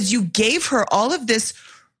 because you gave her all of this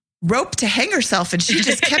rope to hang herself and she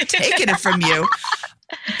just kept taking it from you.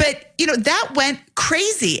 But, that went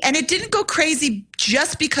crazy. And it didn't go crazy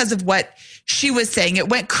just because of what she was saying. It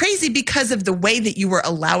went crazy because of the way that you were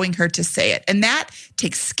allowing her to say it. And that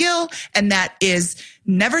takes skill. And that is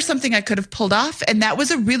never something I could have pulled off. And that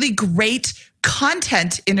was a really great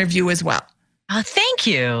content interview as well. Oh, thank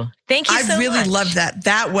you. Thank you so much. I really loved that.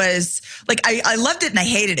 That was like, I loved it and I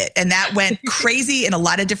hated it. And that went crazy in a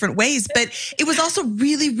lot of different ways, but it was also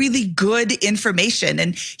really, really good information.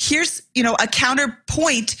 And here's, a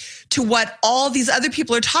counterpoint to what all these other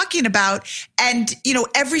people are talking about. And,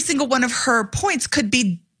 every single one of her points could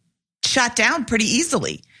be shot down pretty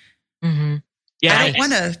easily. Mm-hmm. Yeah. I don't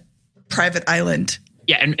want a private island.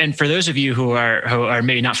 Yeah, and for those of you who are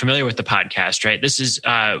maybe not familiar with the podcast, right? This is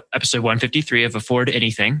episode 153 of Afford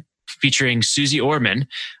Anything, featuring Susie Orman.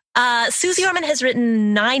 Susie Orman has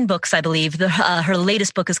written 9 books, I believe. Her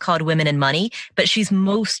latest book is called Women and Money, but she's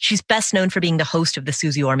best known for being the host of the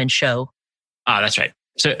Susie Orman Show. That's right.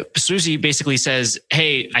 So Susie basically says,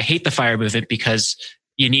 hey, I hate the FIRE movement because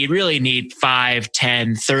you really need $5,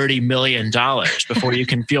 $10, $30 million before you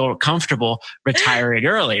can feel comfortable retiring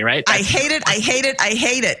early, right? I hate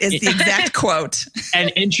it is the exact quote. An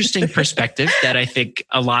interesting perspective that I think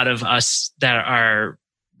a lot of us that are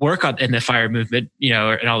work on in the FIRE movement,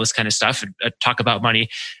 and all this kind of stuff, and talk about money,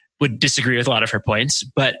 would disagree with a lot of her points.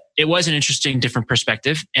 But it was an interesting, different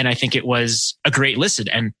perspective. And I think it was a great listen.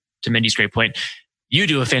 And to Mindy's great point, you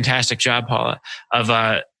do a fantastic job, Paula, of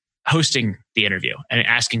hosting the interview and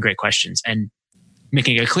asking great questions and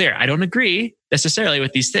making it clear. I don't agree necessarily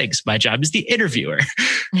with these things. My job is the interviewer.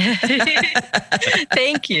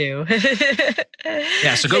 Thank you.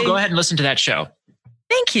 Yeah. So go ahead and listen to that show.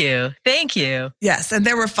 Thank you. Yes. And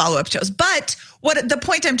there were follow-up shows. But what the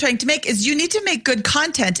point I'm trying to make is you need to make good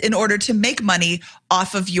content in order to make money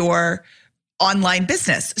off of your online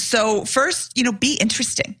business. So first, be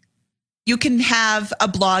interesting. You can have a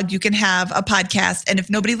blog, you can have a podcast, and if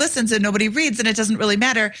nobody listens and nobody reads, and it doesn't really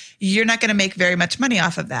matter, you're not going to make very much money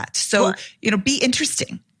off of that. So, be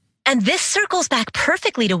interesting. And this circles back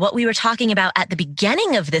perfectly to what we were talking about at the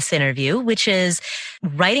beginning of this interview, which is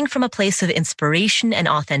writing from a place of inspiration and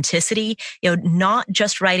authenticity, not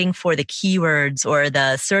just writing for the keywords or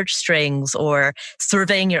the search strings or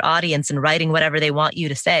surveying your audience and writing whatever they want you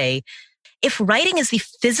to say. If writing is the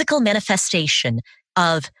physical manifestation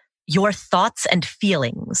of your thoughts and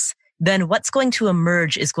feelings, then what's going to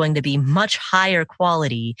emerge is going to be much higher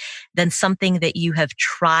quality than something that you have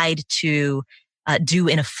tried to do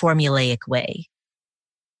in a formulaic way.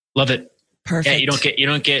 Love it. Perfect.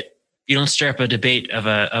 Yeah, you don't stir up a debate of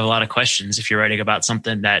a lot of questions if you're writing about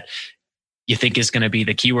something that you think is going to be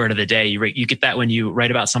the keyword of the day. You get that when you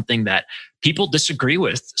write about something that people disagree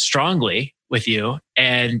with strongly with you,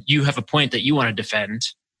 and you have a point that you want to defend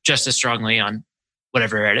just as strongly on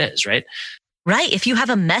whatever it is, right? Right. If you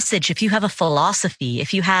have a message, if you have a philosophy,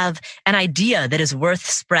 if you have an idea that is worth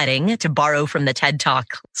spreading, to borrow from the TED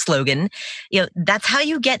Talk slogan, that's how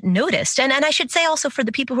you get noticed. And I should say also for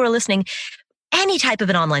the people who are listening, any type of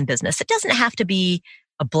an online business, it doesn't have to be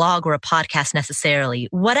a blog or a podcast necessarily.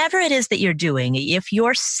 Whatever it is that you're doing, if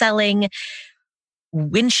you're selling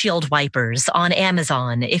windshield wipers on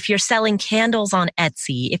Amazon, if you're selling candles on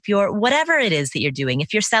Etsy, if you're whatever it is that you're doing,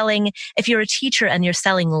 if you're a teacher and you're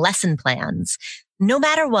selling lesson plans, no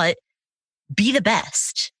matter what, be the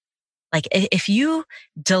best. Like if you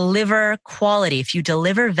deliver quality, if you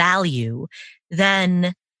deliver value,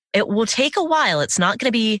 then it will take a while. It's not going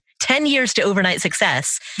to be 10 years to overnight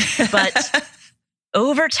success, but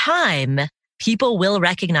over time, people will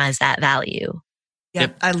recognize that value.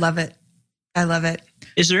 Yep. I love it. I love it.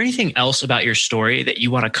 Is there anything else about your story that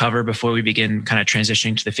you want to cover before we begin kind of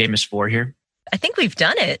transitioning to the famous four here? I think we've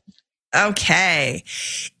done it. Okay.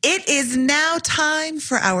 It is now time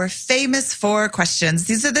for our famous 4 questions.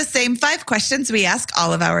 These are the same 5 questions we ask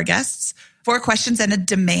all of our guests. 4 questions and a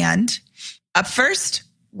demand. Up first,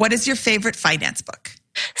 what is your favorite finance book?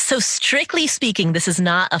 So strictly speaking, this is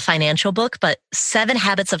not a financial book, but 7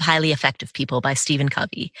 Habits of Highly Effective People by Stephen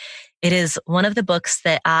Covey. It is one of the books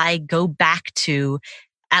that I go back to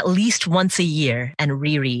at least once a year and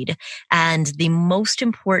reread. And the most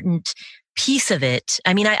important piece of it,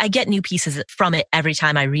 I get new pieces from it every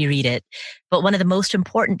time I reread it. But one of the most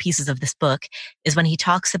important pieces of this book is when he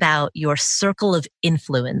talks about your circle of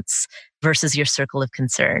influence versus your circle of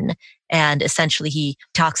concern. And essentially, he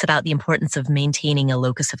talks about the importance of maintaining a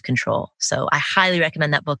locus of control. So I highly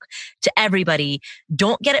recommend that book to everybody.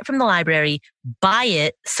 Don't get it from the library. Buy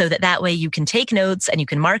it so that way you can take notes and you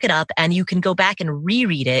can mark it up and you can go back and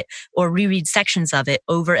reread it or reread sections of it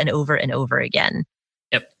over and over and over again.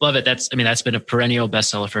 Yep. Love it. That's been a perennial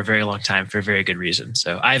bestseller for a very long time for a very good reason.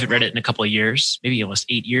 So I haven't read it in a couple of years, maybe almost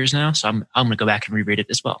 8 years now. So I'm going to go back and reread it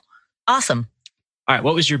as well. Awesome. All right.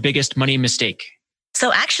 What was your biggest money mistake?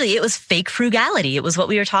 So actually, it was fake frugality. It was what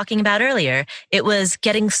we were talking about earlier. It was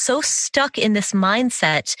getting so stuck in this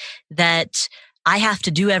mindset that I have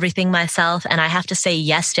to do everything myself and I have to say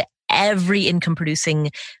yes to every income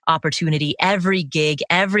producing opportunity, every gig,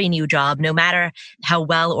 every new job, no matter how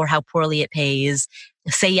well or how poorly it pays.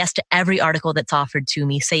 Say yes to every article that's offered to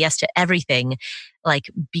me, say yes to everything.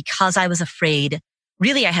 Because I was afraid,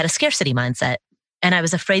 really, I had a scarcity mindset and I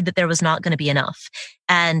was afraid that there was not going to be enough.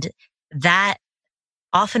 And that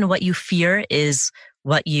often what you fear is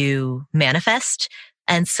what you manifest.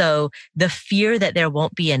 And so the fear that there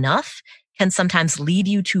won't be enough can sometimes lead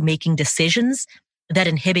you to making decisions that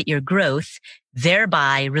inhibit your growth,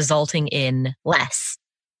 thereby resulting in less.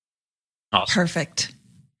 Awesome. Perfect.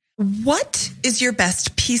 What is your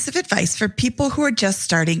best piece of advice for people who are just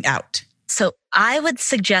starting out? So I would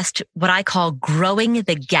suggest what I call growing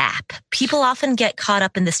the gap. People often get caught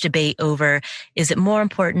up in this debate over, is it more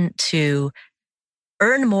important to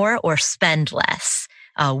earn more or spend less?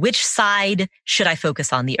 Which side should I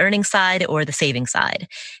focus on, the earning side or the saving side?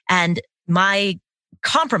 And my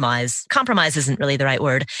compromise isn't really the right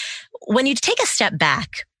word. When you take a step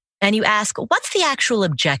back and you ask, what's the actual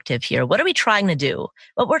objective here? What are we trying to do?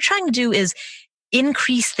 What we're trying to do is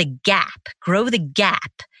increase the gap, grow the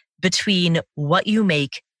gap between what you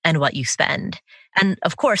make and what you spend. And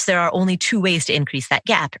of course, there are only 2 ways to increase that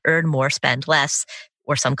gap: earn more, spend less,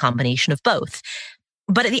 or some combination of both.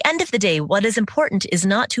 But at the end of the day, what is important is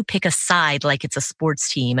not to pick a side like it's a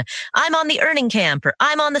sports team. I'm on the earning camp or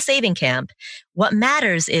I'm on the saving camp. What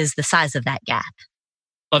matters is the size of that gap.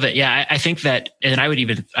 Love it. Yeah, I think that, and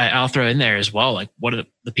I'll throw in there as well, like one of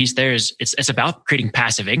the piece there is it's about creating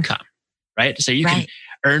passive income, right? So you can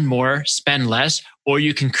earn more, spend less, or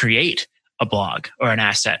you can create a blog or an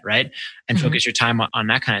asset, right? And focus your time on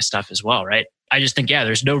that kind of stuff as well, right? I just think,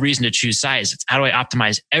 there's no reason to choose size. It's how do I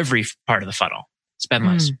optimize every part of the funnel? Spend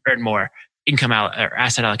less, earn more, or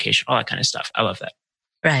asset allocation, all that kind of stuff. I love that.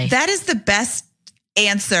 Right. That is the best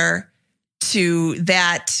answer to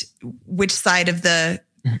that. Which side of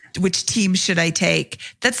which team should I take?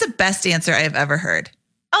 That's the best answer I have ever heard.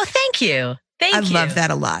 Oh, thank you. Thank you. I love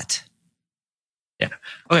that a lot. Yeah.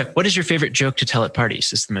 Okay. What is your favorite joke to tell at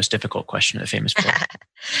parties? This is the most difficult question of the famous book.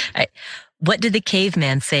 Right. What did the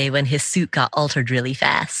caveman say when his suit got altered really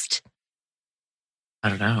fast? I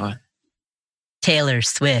don't know. Taylor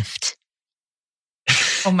Swift.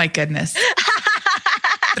 Oh my goodness.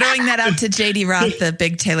 Throwing that out to JD Roth, the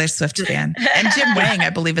big Taylor Swift fan. And Jim Wang,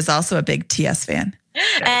 I believe, is also a big TS fan.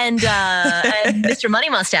 And Mr. Money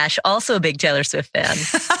Mustache, also a big Taylor Swift fan.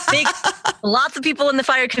 Lots of people in the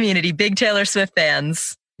FIRE community, big Taylor Swift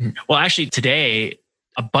fans. Well, actually, today,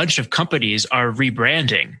 a bunch of companies are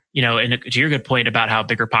rebranding. And to your good point about how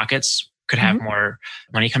bigger pockets could have more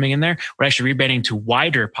money coming in there, we're actually rebranding to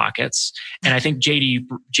wider pockets. And I think JD,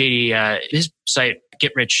 his site,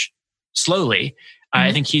 Get Rich Slowly,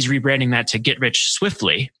 I think he's rebranding that to Get Rich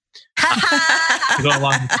Swiftly to go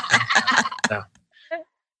along. So,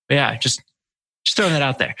 yeah, just throwing that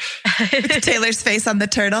out there. With Taylor's face on the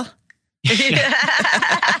turtle.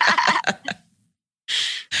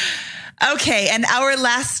 Okay, and our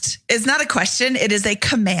last is not a question, it is a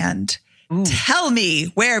command. Ooh. Tell me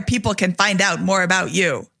where people can find out more about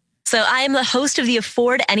you. So I am the host of the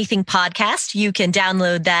Afford Anything podcast. You can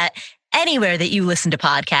download that anywhere that you listen to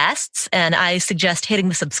podcasts. And I suggest hitting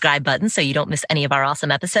the subscribe button so you don't miss any of our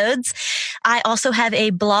awesome episodes. I also have a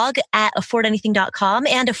blog at affordanything.com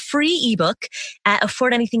and a free ebook at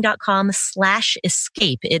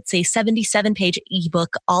affordanything.com/escape. It's a 77-page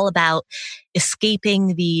ebook all about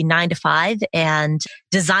escaping the 9-to-5 and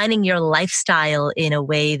designing your lifestyle in a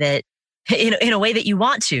way that in a way that you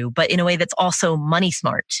want to, but in a way that's also money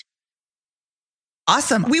smart.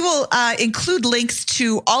 Awesome. We will include links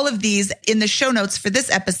to all of these in the show notes for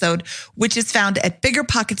this episode, which is found at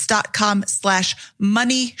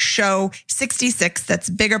biggerpockets.com/moneyshow66. That's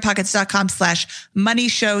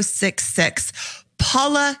biggerpockets.com/moneyshow66.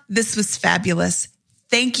 Paula, this was fabulous.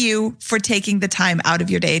 Thank you for taking the time out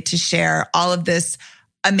of your day to share all of this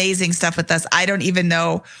amazing stuff with us. I don't even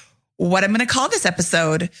know what I'm going to call this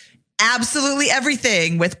episode. Absolutely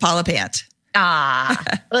everything with Paula Pant.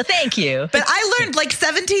 Well, thank you. But I learned like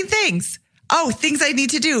 17 things. Things I need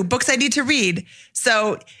to do, books I need to read.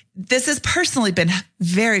 So this has personally been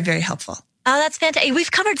very, very helpful. Oh, that's fantastic.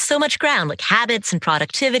 We've covered so much ground, like habits and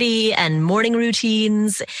productivity and morning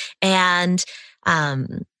routines and,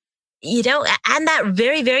 and that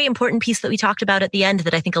very, very important piece that we talked about at the end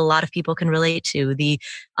that I think a lot of people can relate to.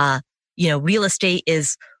 Real estate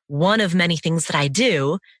is one of many things that I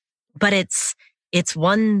do, but it's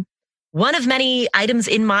one of many items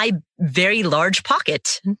in my very large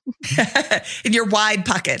pocket. In your wide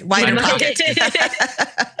pocket. Wider pocket.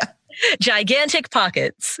 Gigantic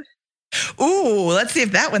pockets. Ooh, let's see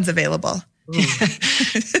if that one's available.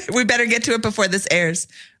 We better get to it before this airs.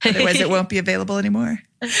 Otherwise, it won't be available anymore.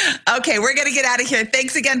 Okay, we're going to get out of here.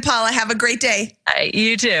 Thanks again, Paula. Have a great day.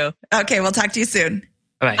 You too. Okay, we'll talk to you soon.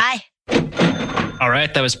 Bye. Bye. All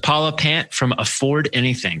right, that was Paula Pant from Afford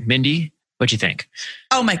Anything. Mindy, what'd you think?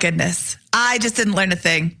 Oh my goodness. I just didn't learn a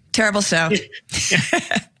thing. Terrible show.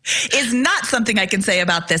 Is not something I can say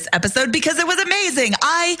about this episode because it was amazing.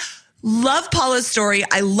 I love Paula's story.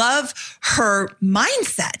 I love her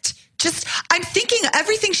mindset. I'm thinking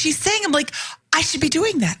everything she's saying. I'm like, I should be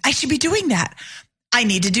doing that. I should be doing that. I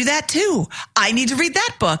need to do that too. I need to read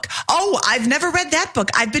that book. Oh, I've never read that book.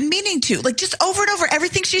 I've been meaning to. Like just over and over,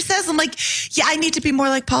 everything she says. I'm like, yeah, I need to be more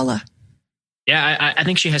like Paula. Yeah, I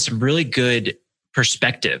think she has some really good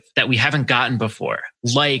perspective that we haven't gotten before.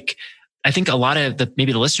 Like, I think a lot of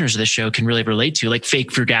maybe the listeners of this show can really relate to, like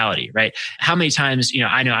fake frugality, right? How many times,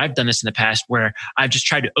 I know I've done this in the past where I've just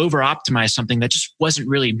tried to over optimize something that just wasn't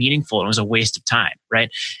really meaningful and was a waste of time,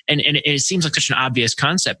 right? And it seems like such an obvious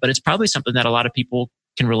concept, but it's probably something that a lot of people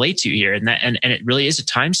can relate to here. And it really is a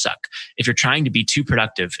time suck if you're trying to be too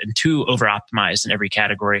productive and too over optimized in every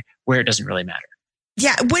category where it doesn't really matter.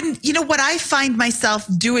 Yeah. What I find myself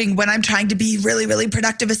doing when I'm trying to be really, really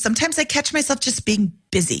productive is sometimes I catch myself just being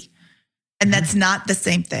busy. And that's not the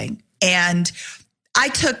same thing. And I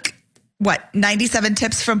took 97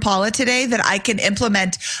 tips from Paula today that I can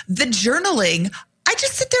implement. The journaling, I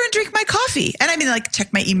just sit there and drink my coffee. And I mean, like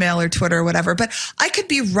check my email or Twitter or whatever, but I could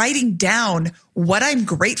be writing down what I'm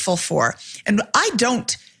grateful for. And I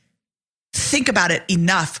don't think about it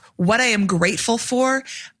enough. What I am grateful for,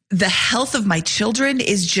 the health of my children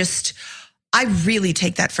is just, I really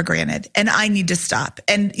take that for granted and I need to stop.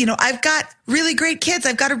 And, I've got really great kids.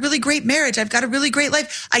 I've got a really great marriage. I've got a really great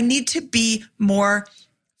life. I need to be more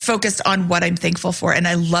focused on what I'm thankful for. And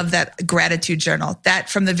I love that gratitude journal. That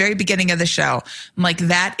from the very beginning of the show, I'm like,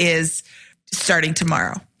 that is starting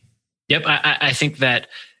tomorrow. Yep. I think that,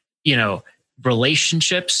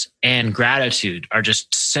 relationships and gratitude are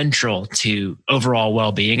just central to overall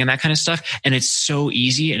well-being and that kind of stuff. And it's so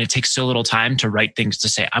easy and it takes so little time to write things to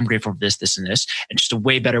say, I'm grateful for this, this, and this. And just a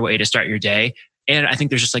way better way to start your day. And I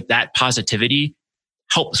think there's just like that positivity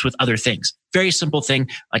helps with other things. Very simple thing.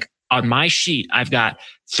 Like on my sheet, I've got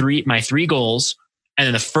my three goals. And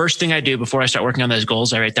then the first thing I do before I start working on those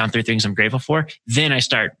goals, I write down 3 things I'm grateful for. Then I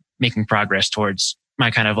start making progress towards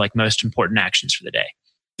my kind of like most important actions for the day.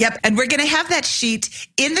 Yep. And we're going to have that sheet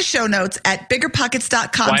in the show notes at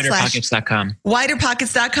biggerpockets.com.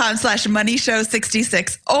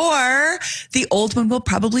 Widerpockets.com/moneyshow66. Or the old one will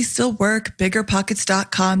probably still work.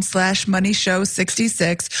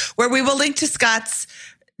 Biggerpockets.com/moneyshow66, where we will link to Scott's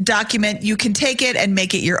document. You can take it and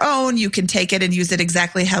make it your own. You can take it and use it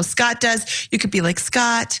exactly how Scott does. You could be like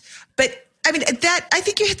Scott. But I mean, I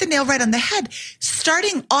think you hit the nail right on the head.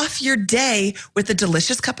 Starting off your day with a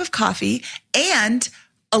delicious cup of coffee and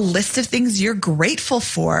a list of things you're grateful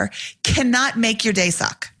for cannot make your day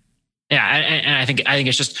suck. Yeah. And I think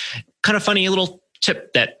it's just kind of funny, a little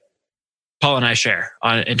tip that Paul and I share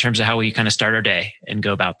in terms of how we kind of start our day and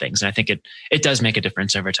go about things. And I think it does make a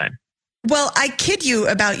difference over time. Well, I kid you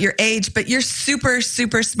about your age, but you're super,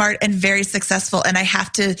 super smart and very successful. And I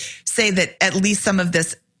have to say that at least some of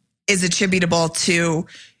this is attributable to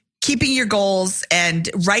keeping your goals and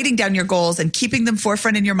writing down your goals and keeping them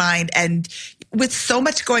forefront in your mind. And with so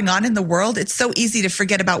much going on in the world, it's so easy to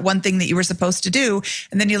forget about one thing that you were supposed to do.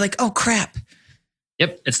 And then you're like, oh, crap.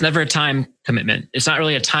 Yep. It's never a time commitment. It's not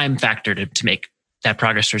really a time factor to make that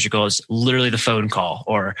progress towards your goal. It's literally the phone call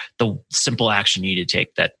or the simple action you need to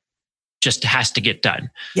take that just has to get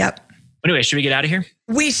done. Yep. Anyway, should we get out of here?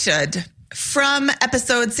 We should. From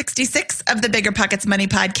episode 66 of the Bigger Pockets Money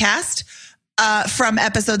Podcast, from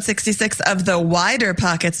episode 66 of the Wider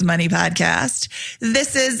Pockets Money Podcast,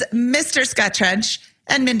 this is Mr. Scott Trench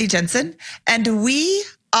and Mindy Jensen, and we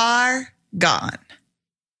are gone.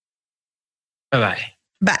 Bye-bye.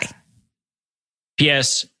 Bye.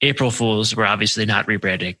 P.S. April Fools were obviously not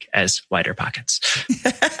rebranding as Wider Pockets.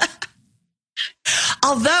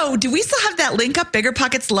 Although, do we still have that link up, Bigger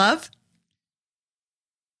Pockets Love?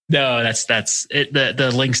 No, that's it.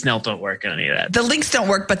 The links now don't work on any of that. The links don't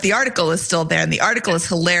work, but the article is still there, and the article is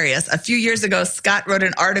hilarious. A few years ago, Scott wrote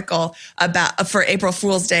an article for April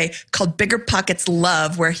Fool's Day called Bigger Pockets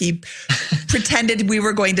Love, where he pretended we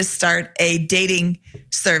were going to start a dating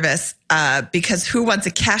service because who wants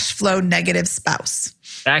a cash flow negative spouse?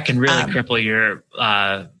 That can really cripple your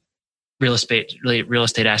real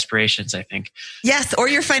estate aspirations, I think. Yes, or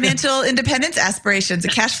your financial independence aspirations. A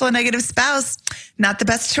cash flow negative spouse, not the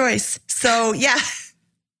best choice. So yeah,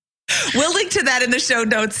 we'll link to that in the show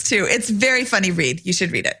notes too. It's a very funny read. You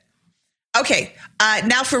should read it. Okay,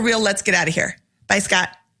 now for real, let's get out of here. Bye, Scott.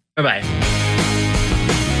 Bye-bye.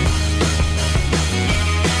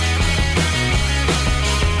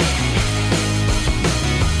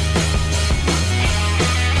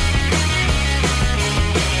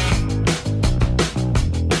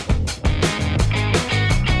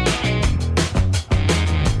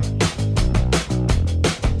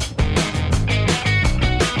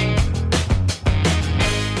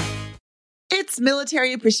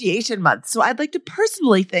 Military Appreciation Month, so I'd like to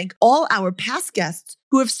personally thank all our past guests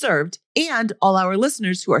who have served and all our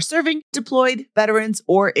listeners who are serving, deployed, veterans,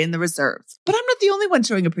 or in the reserves. But I'm not the only one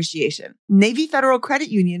showing appreciation. Navy Federal Credit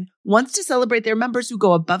Union wants to celebrate their members who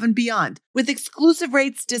go above and beyond with exclusive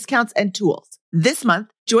rates, discounts, and tools. This month,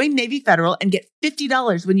 join Navy Federal and get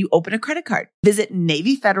 $50 when you open a credit card. Visit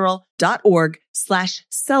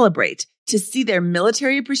NavyFederal.org/celebrate to see their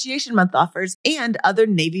Military Appreciation Month offers and other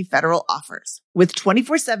Navy Federal offers. With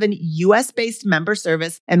 24/7 U.S.-based member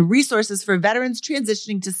service and resources for veterans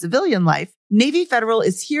transitioning to civilian life, Navy Federal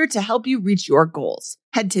is here to help you reach your goals.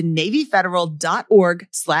 Head to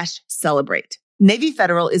NavyFederal.org/celebrate. Navy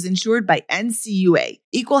Federal is insured by NCUA,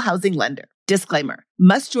 Equal Housing Lender. Disclaimer,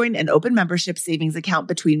 must join an open membership savings account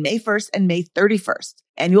between May 1st and May 31st.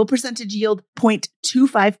 Annual percentage yield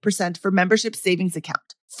 0.25% for membership savings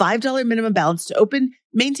account. $5 minimum balance to open,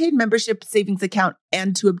 maintain membership savings account,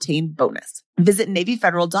 and to obtain bonus. Visit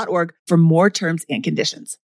NavyFederal.org for more terms and conditions.